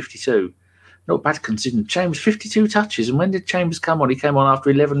Chambers 52. Not bad considering. Chambers 52 touches. And when did Chambers come on? He came on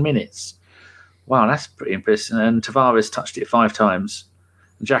after 11 minutes. Wow, that's pretty impressive. And Tavares touched it 5 times.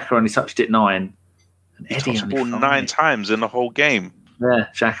 And Xhaka only touched it 9. And Eddie touched the ball 9 times in the whole game. Yeah,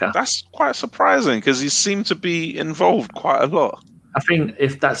 Xhaka. That's quite surprising because he seemed to be involved quite a lot. I think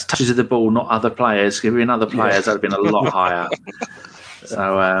if that's touches of the ball, not other players, if in other players, that would have been a lot higher.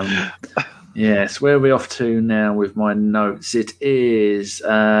 So, yes, where are we off to now with my notes? It is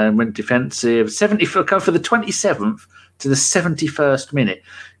went defensive. Go for the 27th to the 71st minute,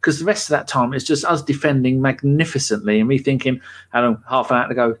 because the rest of that time it's just us defending magnificently and me thinking, half an hour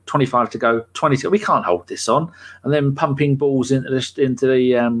to go, 25 to go, 22. We can't hold this on, and then pumping balls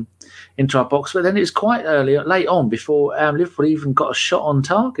into our box. But then it was quite late on before Liverpool even got a shot on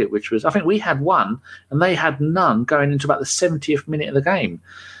target, which was, I think we had one and they had none going into about the 70th minute of the game,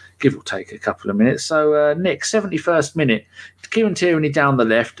 give or take a couple of minutes. So Nick, 71st minute, Kieran Tierney down the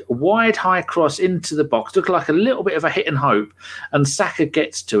left, wide high cross into the box, looked like a little bit of a hit and hope, and Saka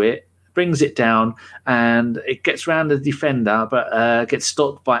gets to it, brings it down, and it gets round the defender, but gets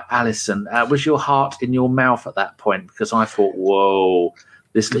stopped by Alisson. Was your heart in your mouth at that point? Because I thought, whoa,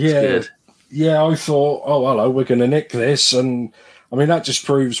 this looks good. Yeah, I thought, oh, hello, we're going to nick this. And, I mean, that just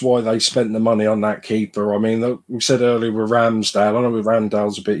proves why they spent the money on that keeper. I mean, we said earlier with Ramsdale, I know with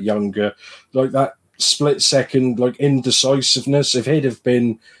Ramsdale's a bit younger, like that split second, like indecisiveness. If he'd have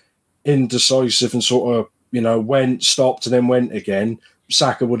been indecisive and sort of, stopped and then went again,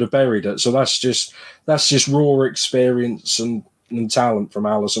 Saka would have buried it. So that's just raw experience and talent from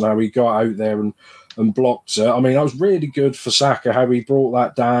Alisson, how he got out there and blocked it. I mean, that was really good for Saka, how he brought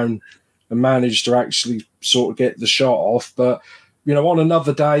that down and managed to actually sort of get the shot off. But, on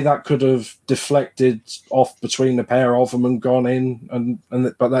another day, that could have deflected off between the pair of them and gone in.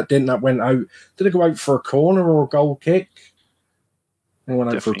 But that didn't. That went out. Did it go out for a corner or a goal kick? It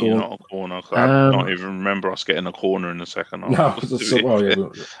went out for a corner. Not a corner. I don't even remember us getting a corner in the second half.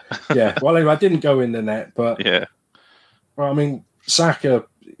 No. Yeah. Well, anyway, I didn't go in the net. But, yeah. Well, I mean, Saka,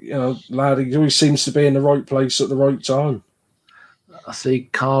 lad, he always seems to be in the right place at the right time. I see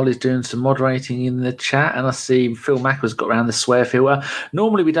Carl is doing some moderating in the chat, and I see Phil Macker's got around the swear filter.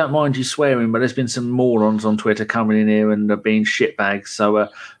 Normally we don't mind you swearing, but there's been some morons on Twitter coming in here and being shitbags. So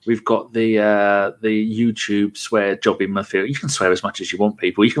we've got the YouTube swear job in my field. You can swear as much as you want,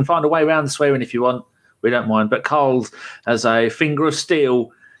 people. You can find a way around the swearing if you want. We don't mind. But Carl has a finger of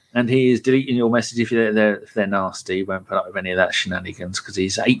steel, and he is deleting your message if they're nasty. He won't put up with any of that shenanigans because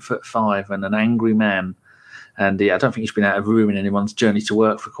he's 8'5" and an angry man. And I don't think he's been out of ruin anyone's journey to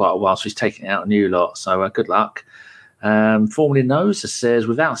work for quite a while, so he's taking it out on you lot. So good luck. Formerly Nosa says,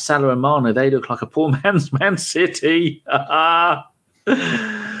 without Salah and Mane, they look like a poor man's Man City. Oh,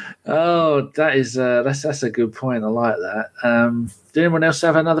 that's a good point. I like that. Did anyone else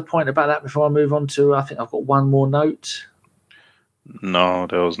have another point about that before I move on to? I think I've got one more note. No,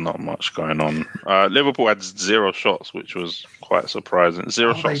 there was not much going on. Liverpool had 0 shots, which was quite surprising.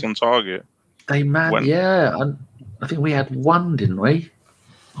 Zero shots on target. Yeah. I think we had one, didn't we?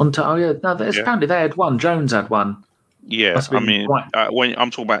 Apparently they had one. Jones had one. Yeah, I mean, when I'm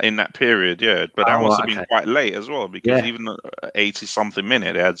talking about in that period, yeah, but that must have been quite late as well, because even at 80-something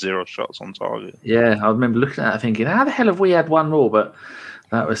minute, they had 0 shots on target. Yeah, I remember looking at that thinking, how the hell have we had one more? But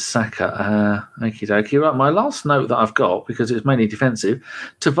that was Saka. Okie dokie. Right, my last note that I've got, because it was mainly defensive,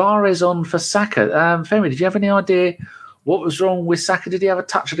 Tavares on for Saka. Femi, did you have any idea what was wrong with Saka? Did he have a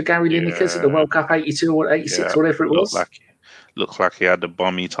touch of the Gary Lineker's at the World Cup 82 or 86 or whatever it was? Looked like he had the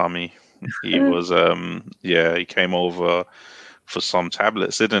bummy tummy. He was, he came over for some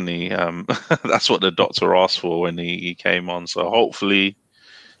tablets, didn't he? That's what the doctor asked for when he came on. So hopefully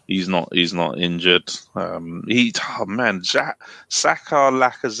he's not injured. Saka,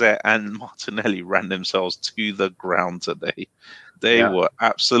 Lacazette, and Martinelli ran themselves to the ground today. They were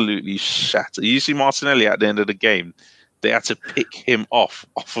absolutely shattered. You see Martinelli at the end of the game, they had to pick him off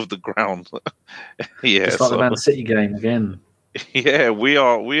of the ground. Just like the Man City game again. Yeah,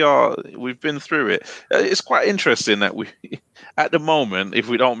 we've been through it. It's quite interesting that at the moment, if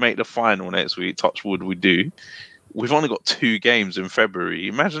we don't make the final next week, touch wood, we do. We've only got 2 games in February.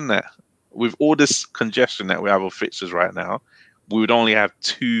 Imagine that. With all this congestion that we have of fixtures right now, we would only have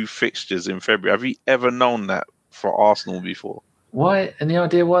 2 fixtures in February. Have you ever known that for Arsenal before? Why? Any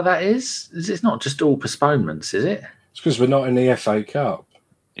idea why that is? It's not just all postponements, is it? It's because we're not in the FA Cup.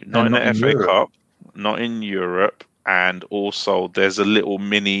 Not in the FA Cup, not in Europe. And also, there's a little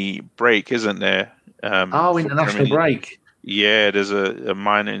mini break, isn't there? International break. Yeah, there's a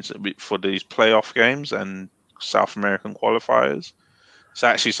minor for these playoff games and South American qualifiers. So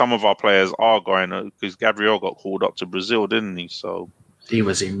actually, some of our players are going, because Gabriel got called up to Brazil, didn't he? So he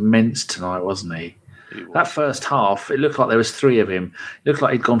was immense tonight, wasn't he? That first half, it looked like there was 3 of him. It looked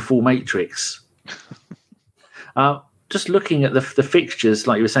like he'd gone full Matrix. Just looking at the fixtures,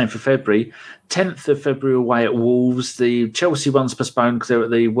 like you were saying, for February, 10th of February away at Wolves. The Chelsea one's postponed because they're at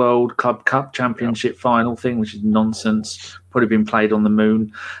the World Club Cup Championship final thing, which is nonsense. Probably been played on the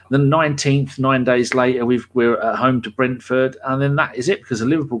moon. The 19th, 9 days later, we're at home to Brentford. And then that is it, because the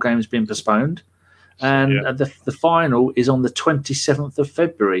Liverpool game has been postponed. And the final is on the 27th of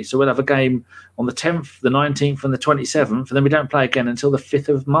February. So we'll have a game on the 10th, the 19th, and the 27th. And then we don't play again until the 5th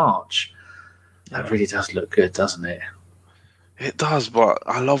of March. That really does look good, doesn't it? It does, but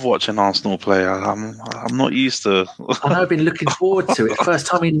I love watching Arsenal play. I'm not used to. I know, I've been looking forward to it. First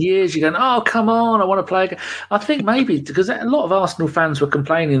time in years, you're going, oh, come on, I want to play again. I think maybe because a lot of Arsenal fans were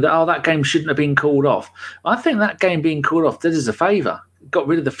complaining that, that game shouldn't have been called off. I think that game being called off did us a favour. Got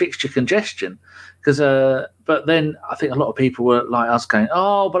rid of the fixture congestion. But then I think a lot of people were like us going,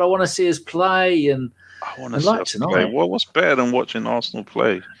 oh, but I want to see us play. And I want to see us play. What's better than watching Arsenal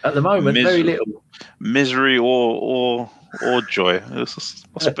play? At the moment, very little. Misery or joy.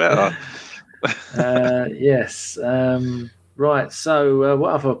 What's better? Yes. Right. So,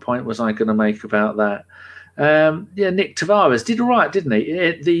 what other point was I going to make about that? Nick Tavares did all right, didn't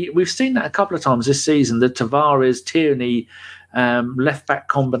he? We've seen that a couple of times this season. The Tavares Tierney left back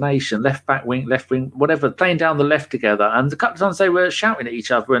combination, left back wing, left wing, whatever, playing down the left together. And a couple of times they were shouting at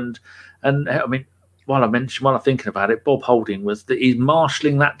each other. And I mean, while I'm thinking about it, Bob Holding he's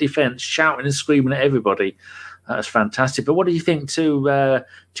marshalling that defence, shouting and screaming at everybody. That was fantastic. But what do you think to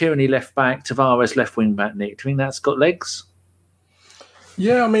Tierney left back, Tavares left wing back, Nick? Do you think that's got legs?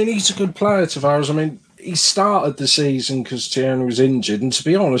 Yeah, I mean, he's a good player, Tavares. I mean, he started the season because Tierney was injured. And to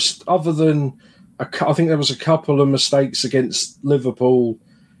be honest, other than I think there was a couple of mistakes against Liverpool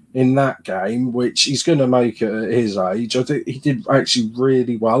in that game, which he's going to make at his age. I think he did actually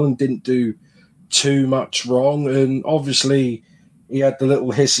really well and didn't do too much wrong. And obviously, he had the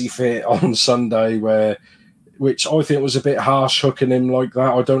little hissy fit on Sunday which I think was a bit harsh, hooking him like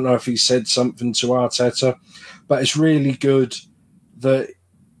that. I don't know if he said something to Arteta, but it's really good that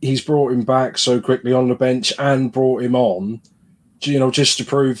he's brought him back so quickly on the bench and brought him on, just to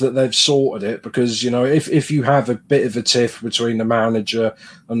prove that they've sorted it. Because, if you have a bit of a tiff between the manager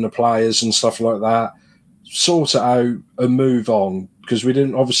and the players and stuff like that, sort it out and move on. Because we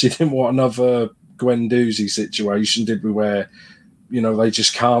didn't want another Guendouzi situation, did we, where they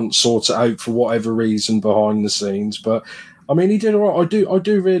just can't sort it out for whatever reason behind the scenes. But I mean, he did all right. I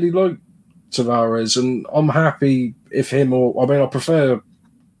do really like Tavares, and I'm happy if I prefer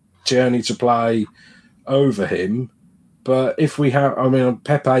Tierney to play over him. But if we have,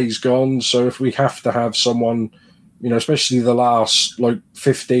 Pepe's gone, so if we have to have someone, especially the last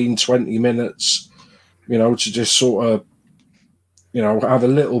 15, 20 minutes, to just sort of, have a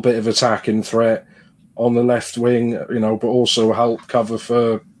little bit of attacking threat, on the left wing, but also help cover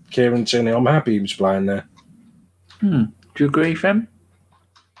for Kieran Tierney. I'm happy he was playing there. Do you agree, Fem?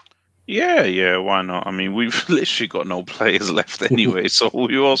 Yeah, why not? I mean, we've literally got no players left anyway, so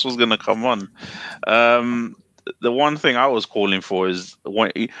who else was going to come on? The one thing I was calling for is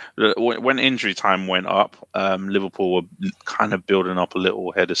when injury time went up, Liverpool were kind of building up a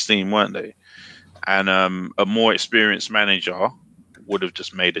little head of steam, weren't they? And a more experienced manager would have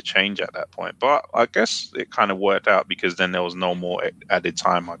just made a change at that point. But I guess it kind of worked out because then there was no more added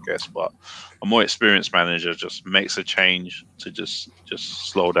time, I guess. But a more experienced manager just makes a change to just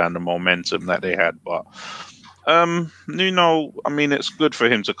slow down the momentum that they had. But Nuno, I mean, it's good for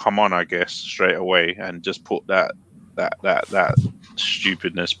him to come on, I guess, straight away and just put that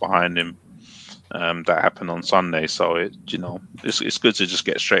stupidness behind him that happened on Sunday. So it's good to just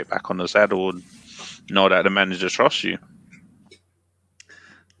get straight back on the saddle and know that the manager trusts you.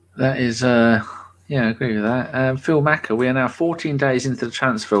 That is, I agree with that. Phil Macker, we are now 14 days into the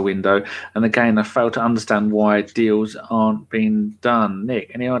transfer window, and again, I fail to understand why deals aren't being done.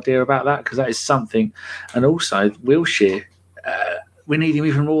 Nick, any idea about that? Because that is something. And also, Wilshere, we need him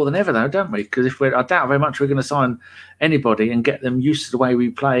even more than ever, though, don't we? Because I doubt very much we're going to sign anybody and get them used to the way we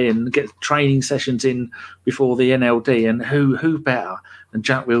play and get training sessions in before the NLD. And who better than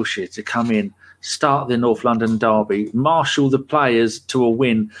Jack Wilshere to come in, start the North London derby, marshal the players to a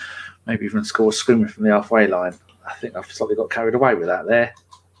win, maybe even score a screamer from the halfway line. I think I've slightly got carried away with that there.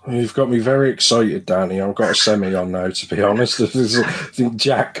 You've got me very excited, Danny. I've got a semi on now, to be honest. I think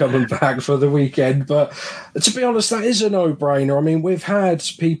Jack coming back for the weekend. But to be honest, that is a no-brainer. I mean, we've had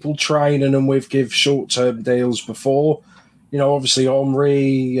people training and we've give short-term deals before. Obviously,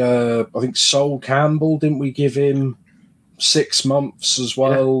 Henry, I think Sol Campbell, didn't we give him 6 months as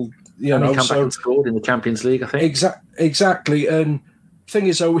well? Yeah. And he come back and scored in the Champions League, I think. Exactly. And the thing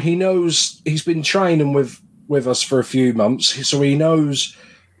is, though, he knows he's been training with us for a few months, so he knows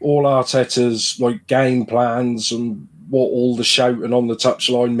all Arteta's game plans and what all the shouting on the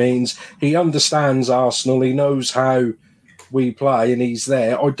touchline means. He understands Arsenal. He knows how we play, and he's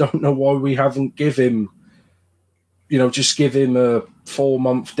there. I don't know why we haven't give him, just give him a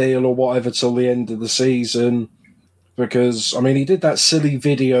 4-month deal or whatever till the end of the season. Because, I mean, he did that silly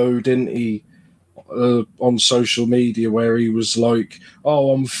video, didn't he, on social media where he was like,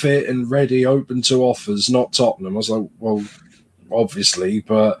 oh, I'm fit and ready, open to offers, not Tottenham. I was like, well, obviously.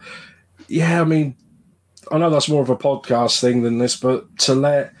 But, yeah, I mean, I know that's more of a podcast thing than this, but to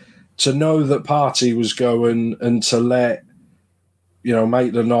know that Partey was going and to let,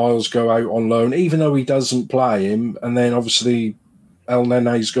 Maitland-Niles go out on loan, even though he doesn't play him, and then obviously El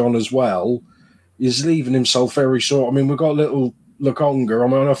Nene's gone as well, he's leaving himself very short. I mean, we've got little Lokonga. I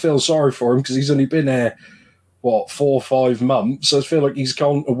mean, I feel sorry for him because he's only been there, 4 or 5 months. I feel like he's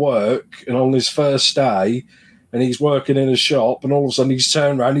gone to work and on his first day and he's working in a shop and all of a sudden he's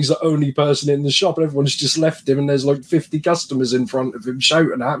turned around, he's the only person in the shop and everyone's just left him and there's 50 customers in front of him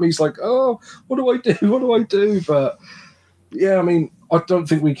shouting at him. He's like, oh, what do I do? What do I do? But, yeah, I mean, I don't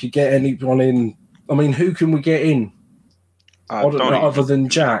think we could get anyone in. I mean, who can we get in? I don't know, other than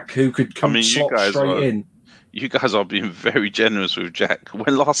Jack, who could come slot straight in. You guys are being very generous with Jack.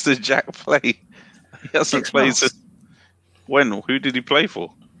 When last did Jack play? He hasn't played since. When? Who did he play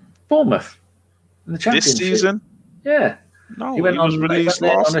for? Bournemouth. In the Championship. This season? Yeah. No, he was released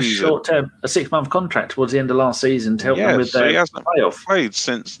last on a season. Short-term, a 6-month contract towards the end of last season to help them with their he hasn't playoff. Played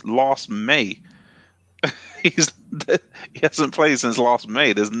since last May. He hasn't played since last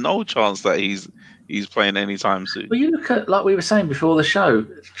May. There's no chance that he's playing anytime soon. Well, you look at, like we were saying before the show,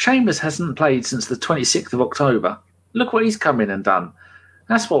 Chambers hasn't played since the 26th of October. Look what he's come in and done.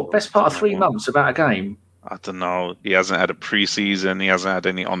 That's best part of 3 months about a game. I don't know. He hasn't had a preseason. He hasn't had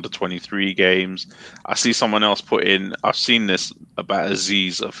any under-23 games. I see someone else put in, I've seen this about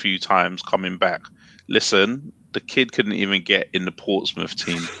Aziz a few times coming back. Listen, the kid couldn't even get in the Portsmouth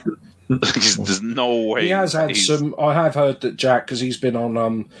team. There's no way. He has had some. I have heard that Jack, because he's been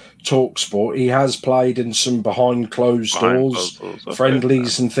on TalkSport, he has played in some behind closed doors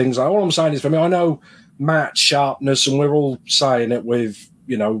friendlies and things. All I'm saying is, for me, I know Matt sharpness, and we're all saying it with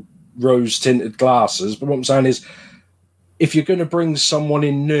rose tinted glasses. But what I'm saying is, if you're going to bring someone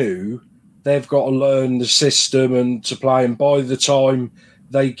in new, they've got to learn the system and to play. And by the time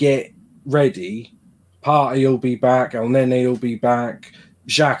they get ready, Partey will be back, El Nene will be back.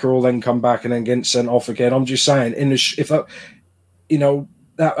 Xhaka will then come back and then get sent off again. I'm just saying, that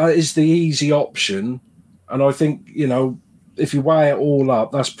is the easy option, and I think if you weigh it all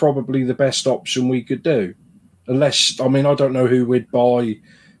up, that's probably the best option we could do. Unless, I mean, I don't know who we'd buy,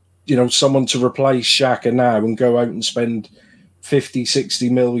 someone to replace Xhaka now and go out and spend 50, 60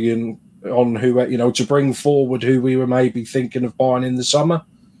 million on who, to bring forward who we were maybe thinking of buying in the summer.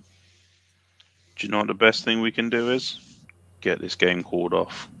 Do you know what the best thing we can do is? Get this game called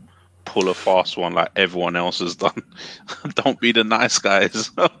off. Pull a fast one like everyone else has done. Don't be the nice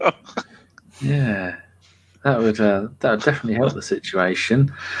guys. Yeah, that would definitely help the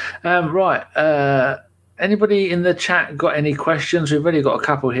situation. Right. Anybody in the chat got any questions? We've already got a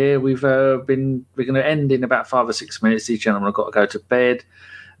couple here. We're going to end in about 5 or 6 minutes. These gentlemen have got to go to bed.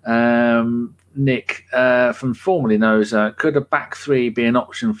 Nick from Formerly knows, could a back three be an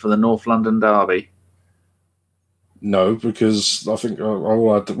option for the North London derby? No, because I think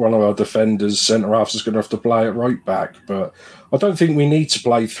one of our defenders, centre halves, is going to have to play at right back. But I don't think we need to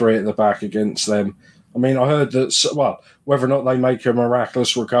play three at the back against them. I mean, I heard that, whether or not they make a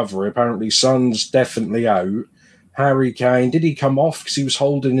miraculous recovery, apparently Son's definitely out. Harry Kane, did he come off because he was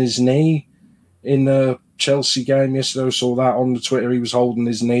holding his knee in the Chelsea game yesterday? I saw that on the Twitter. He was holding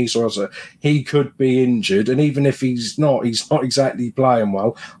his knee, so he could be injured. And even if he's not exactly playing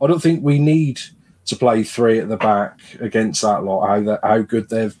well. I don't think we need to play three at the back against that lot. How good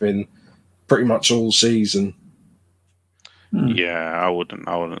they've been pretty much all season. Yeah, I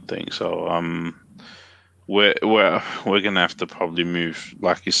wouldn't think so. We're gonna have to probably move,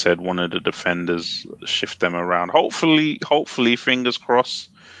 like you said, one of the defenders, shift them around. Hopefully, fingers crossed,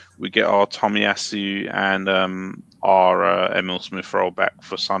 we get our Tomiyasu and our Emil Smith Rowe back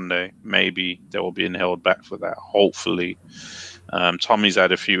for Sunday. Maybe they will be held back for that. Hopefully, Tommy's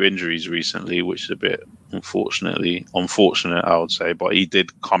had a few injuries recently, which is a bit unfortunate, I would say. But he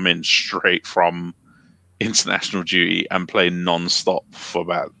did come in straight from international duty and play non-stop for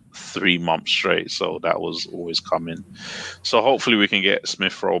about 3 months straight, so that was always coming. So hopefully we can get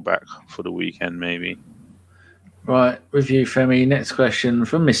Smith Rowe back for the weekend, maybe. Right, with you, Femi. Next question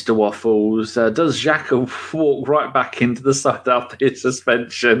from Mr. Waffles. Does Xhaka walk right back into the side after his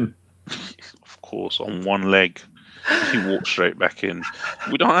suspension? Of course, on one leg. He walked straight back in.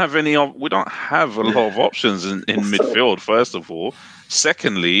 We don't have a lot of options in midfield, first of all.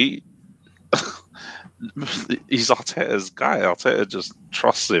 Secondly, he's Arteta's guy. Arteta just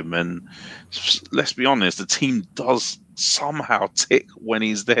trusts him, and let's be honest, the team does somehow tick when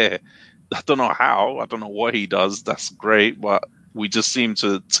he's there. I don't know how. I don't know what he does. That's great, but we just seem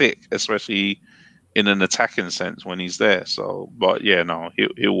to tick, especially in an attacking sense when he's there. So, but yeah, no,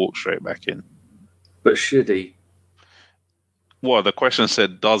 he'll walk straight back in. But should he? Well, the question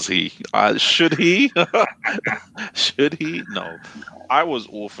said, does he? Should he? Should he? No. I was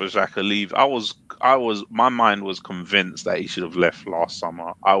all for Xhaka leave. My mind was convinced that he should have left last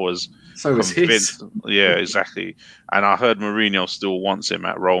summer. I was convinced. Yeah, exactly. And I heard Mourinho still wants him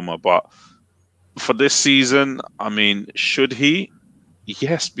at Roma. But for this season, I mean, should he?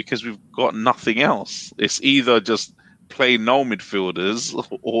 Yes, because we've got nothing else. It's either just play no midfielders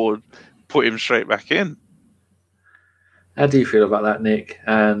or put him straight back in. How do you feel about that, Nick?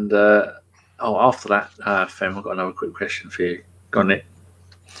 And after that, Fem, I've got another quick question for you. Go on, Nick.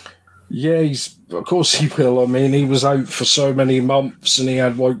 Yeah, of course he will. I mean, he was out for so many months, and he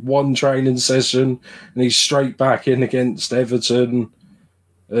had one training session, and he's straight back in against Everton.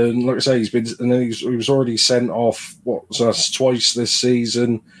 And like I say, he was already sent off twice this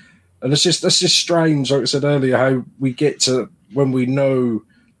season, and that's just strange. Like I said earlier, how we get to when we know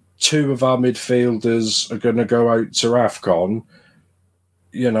 2 of our midfielders are going to go out to AFCON.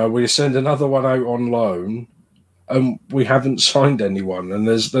 We send another one out on loan, and we haven't signed anyone. And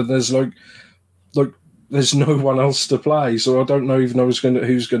there's there's no one else to play. So I don't even know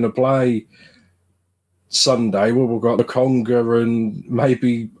who's going to play Sunday. Well, we've got the Conga and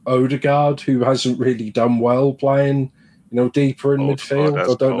maybe Odegaard, who hasn't really done well playing, deeper in midfield.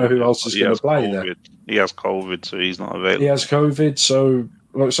 I don't know who else is going to play there. He has COVID, so he's not available. He has COVID, so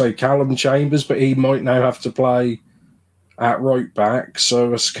let's say Callum Chambers, but he might now have to play at right back.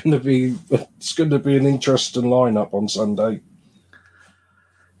 So it's going to be an interesting lineup on Sunday.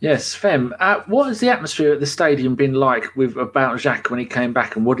 Yes, Fem. What has the atmosphere at the stadium been like about Xhaka when he came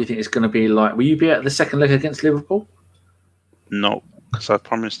back, and what do you think it's going to be like? Will you be at the second leg against Liverpool? No, because I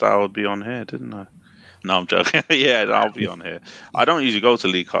promised I would be on here, didn't I? No, I'm joking. Yeah, I'll be on here. I don't usually go to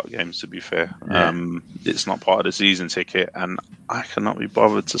League Cup games, to be fair. Yeah. It's not part of the season ticket, and I cannot be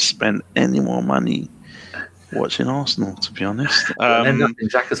bothered to spend any more money watching Arsenal, to be honest. End up in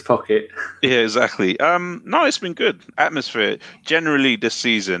Xhaka's pocket. Yeah, exactly. No, it's been good. Atmosphere. Generally, this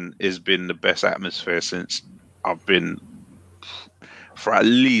season has been the best atmosphere since I've been, for at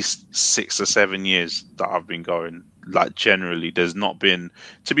least 6 or 7 years that I've been going. Like, generally, there's not been,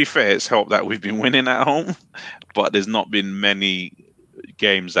 to be fair, it's helped that we've been winning at home, but there's not been many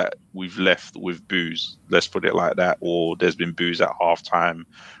games that we've left with boos, let's put it like that, or there's been boos at halftime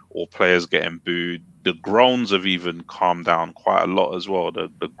or players getting booed. The groans have even calmed down quite a lot as well. The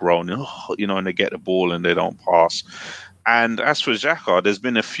groaning, and they get the ball and they don't pass. And as for Xhaka, there's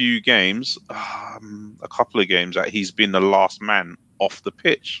been a few games, a couple of games that he's been the last man off the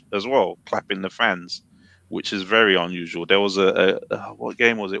pitch as well, clapping the fans, which is very unusual. There was what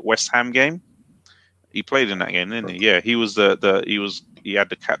game was it? West Ham game. He played in that game, didn't he? Yeah, he was he had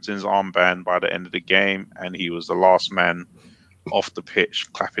the captain's armband by the end of the game, and he was the last man off the pitch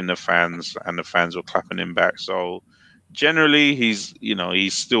clapping the fans, and the fans were clapping him back. So generally he's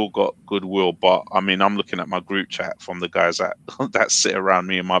still got goodwill, but I mean, I'm looking at my group chat from the guys that sit around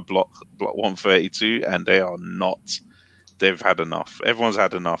me in my block 132, and they've had enough. Everyone's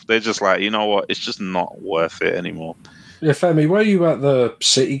had enough. They're just like, you know what, it's just not worth it anymore. Yeah, Femi, were you at the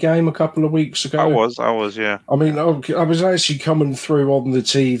City game a couple of weeks ago? I was, yeah. I mean, I was actually coming through on the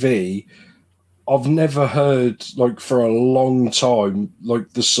TV. I've never heard, for a long time,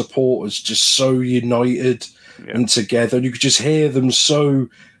 the supporters just so united and together. You could just hear them so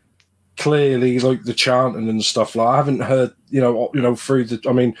clearly, the chanting and stuff. I haven't heard, through the.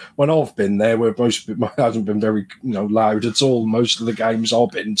 I mean, when I've been there, where most of it hasn't been very, loud at all. Most of the games I've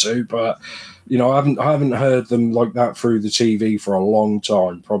been to, but I haven't heard them like that through the TV for a long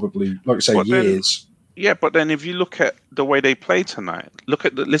time. Probably, years. Yeah, but then if you look at the way they played tonight, look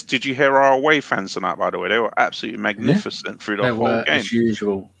at the list. Did you hear our away fans tonight, by the way? They were absolutely magnificent through the whole game. As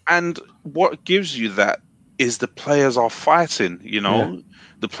usual. And what gives you that is the players are fighting,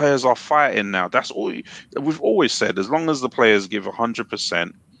 The players are fighting now. That's all we've always said. As long as the players give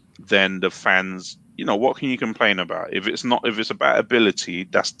 100%, then the fans, what can you complain about? If it's about ability,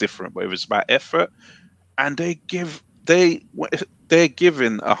 that's different. But if it's about effort, and they're giving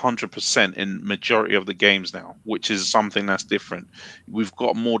 100% in majority of the games now, which is something that's different. We've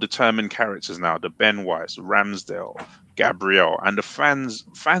got more determined characters now. The Ben Whites, Ramsdale, Gabriel, and the fans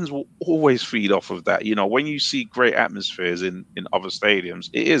will always feed off of that. When you see great atmospheres in other stadiums,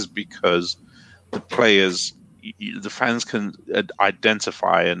 it is because the players, the fans can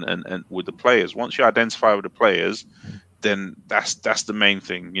identify and with the players. Once you identify with the players, then that's the main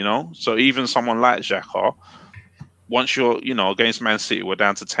thing. So even someone like Xhaka, once you're, against Man City, we're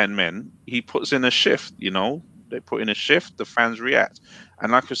down to 10 men, he puts in a shift, they put in a shift, the fans react.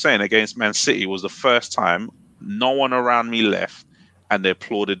 And like you're saying, against Man City was the first time no one around me left and they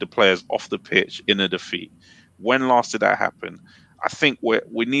applauded the players off the pitch in a defeat. When last did that happen? I think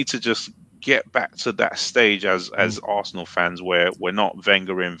we need to just get back to that stage as Arsenal fans where we're not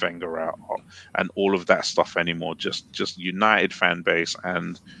Wenger in, Wenger out and all of that stuff anymore. Just united fan base,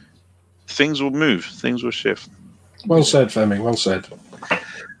 and things will move, things will shift. Well said, Femi. Well said.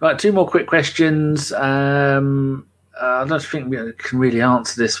 Right, two more quick questions. I don't think we can really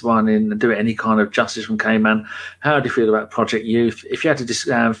answer this one and do it any kind of justice from K-Man. How do you feel about Project Youth? If you had to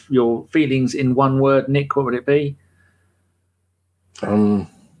describe your feelings in one word, Nick, what would it be?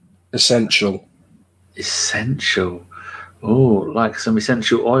 Essential. Essential. Oh, like some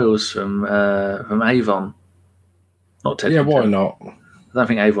essential oils from Avon. Not Ted. Yeah, why not? I don't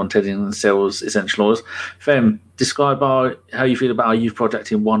think Avon Teddington sells essential oils. Fem, describe how you feel about our youth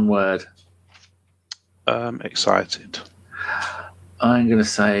project in one word. Excited. I'm going to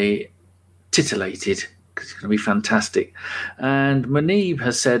say titillated, because it's going to be fantastic. And Munib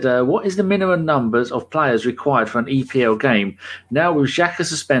has said, what is the minimum numbers of players required for an EPL game? Now with Xhaka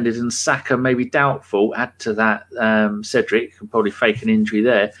suspended and Saka maybe doubtful, add to that Cedric, can probably fake an injury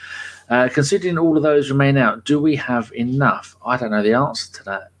there. Considering all of those remain out, do we have enough? I don't know the answer to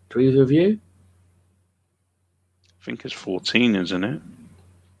that. Do either of you? I think it's 14, isn't it?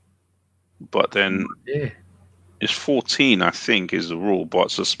 But then it's 14, I think, is the rule,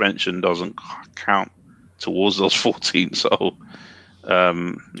 but suspension doesn't count towards those 14. So, I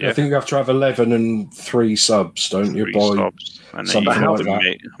think you have to have 11 and 3 subs, don't you? 3 subs. And then you have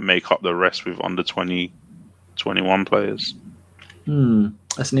to make up the rest with under 20, 21 players.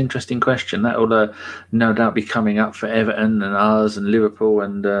 That's an interesting question. That will no doubt be coming up for Everton and ours and Liverpool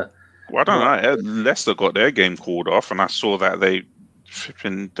and. Well, I don't know. Leicester got their game called off, and I saw that they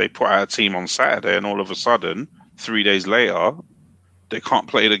put out a team on Saturday, and all of a sudden, 3 days later, they can't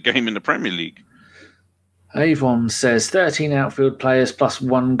play the game in the Premier League. Avon says 13 outfield players plus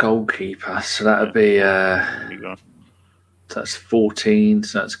 1 goalkeeper, so that would be. There you go. That's 14.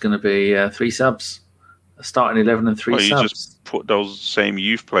 So that's going to be 3 subs. Starting 11 and 3 subs. You just put those same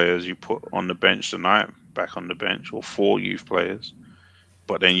youth players you put on the bench tonight back on the bench, or 4 youth players.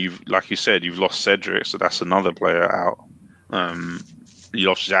 But then like you said, you've lost Cedric, so that's another player out. You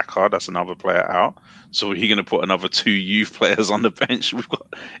lost Xhaka, that's another player out. So you're going to put another 2 youth players on the bench.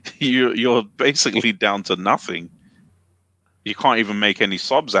 You're basically down to nothing. you can't even make any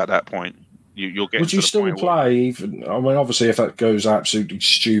subs at that point. You'll get. Would you still play? Even I mean, obviously, if that goes absolutely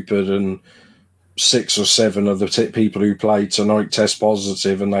stupid and 6 or 7 of the people who played tonight test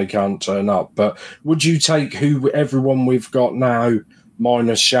positive and they can't turn up, but would you take everyone we've got now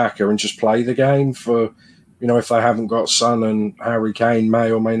minus Xhaka and just play the game for, if they haven't got Son and Harry Kane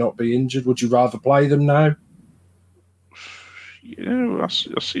may or may not be injured? Would you rather play them now? Yeah, I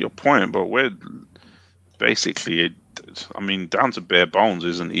see your point, but we're basically, down to bare bones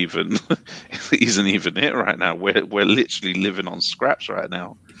isn't even it right now. We're literally living on scraps right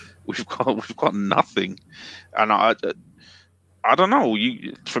now. We've got nothing, and I don't know.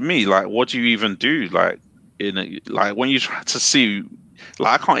 For me, like, what do you even do? Like, when you try to see,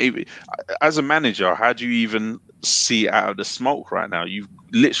 like, I can't even, as a manager, how do you even see out of the smoke right now? You've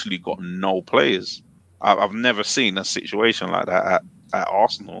literally got no players. I've never seen a situation like that at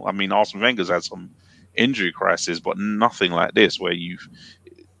Arsenal. I mean, Arsene Wenger's had some injury crisis, but nothing like this where you've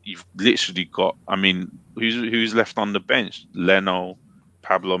literally got. I mean, who's left on the bench? Leno,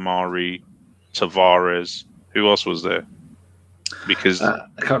 Pablo Mari, Tavares. Who else was there? Because a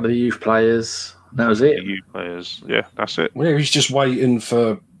couple of the youth players. That was it. The youth players. Yeah, that's it. Well, he's just waiting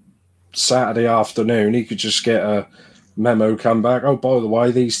for Saturday afternoon. He could just get a memo come back. Oh, by the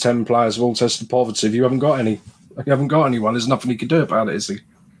way, these 10 players have all tested positive. You haven't got any. You haven't got anyone. There's nothing he can do about it, is he?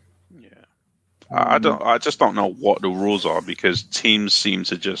 Yeah. I just don't know what the rules are, because teams seem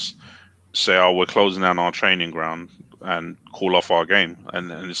to just say, "Oh, we're closing down our training ground," and call off our game, and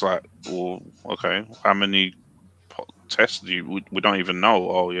it's like, well, okay, how many tests do we don't even know?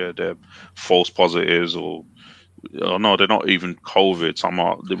 Oh yeah, they're false positives, or no, they're not even COVID. Some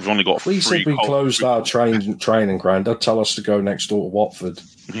are. We've only got. If we said we closed our training ground, they'd tell us to go next door to Watford.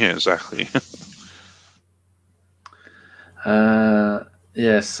 Yeah, exactly.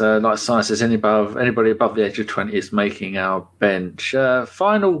 Yes, like Science says, anybody above the age of 20 is making our bench.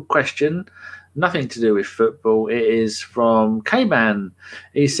 Final question, nothing to do with football. It is from K-Man.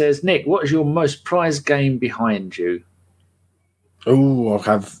 He says, Nick, what is your most prized game behind you? Oh, I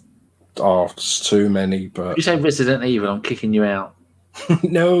have. It's too many, but... If you say Resident Evil, I'm kicking you out.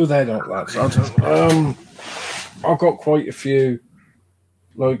 No, they're not that. I've got quite a few.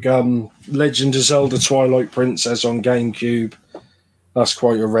 Like Legend of Zelda Twilight Princess on GameCube. That's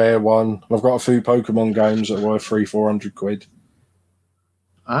quite a rare one. I've got a few Pokemon games that are worth £300-400.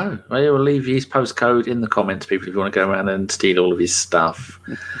 Oh, well, we'll leave his postcode in the comments, people, if you want to go around and steal all of his stuff.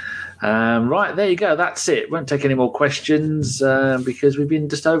 Right, there you go. That's it. Won't take any more questions because we've been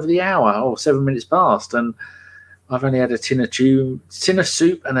just over the hour, 7 minutes past, and I've only had a tin of soup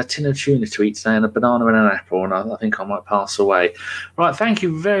and a tin of tuna to eat today, and a banana and an apple, and I think I might pass away. Right, thank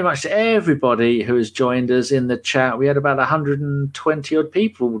you very much to everybody who has joined us in the chat. We had about 120 odd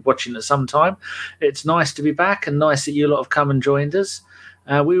people watching at some time. It's nice to be back, and nice that you lot have come and joined us.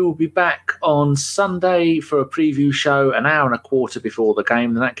 We will be back on Sunday for a preview show an hour and a quarter before the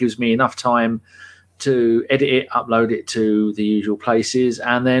game, and that gives me enough time to edit it, upload it to the usual places,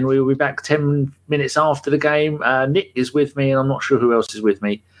 and then we will be back 10 minutes after the game. Nick is with me, and I'm not sure who else is with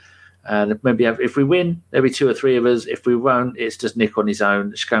me. Maybe if we win, there'll be 2 or 3 of us. If we won't, it's just Nick on his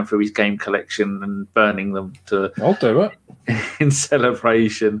own, just going through his game collection and burning them I'll do it. in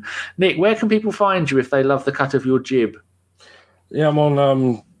celebration. Nick, where can people find you if they love the cut of your jib? Yeah, I'm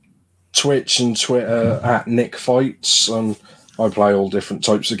on Twitch and Twitter at Nick Fights, and I play all different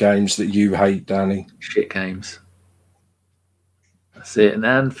types of games that you hate, Danny. Shit games. That's it.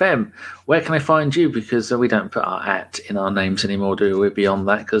 And Fem, where can I find you? Because we don't put our at in our names anymore, do we? We're beyond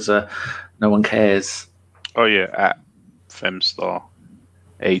that because no one cares. Oh yeah, at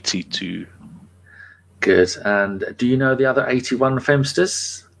Femstar82. Good. And do you know the other 81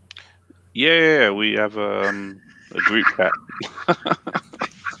 Femsters? Yeah, we have a group chat.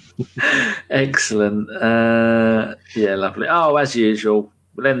 Excellent. Yeah, lovely. Oh, as usual,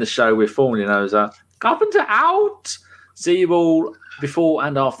 we'll end the show with formally knows Carpenter out. See you all before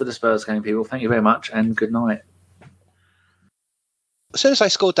and after the Spurs game, people. Thank you very much and good night. As soon as I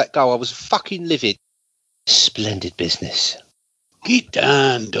scored that goal, I was fucking livid. Splendid business. Get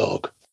down, dog.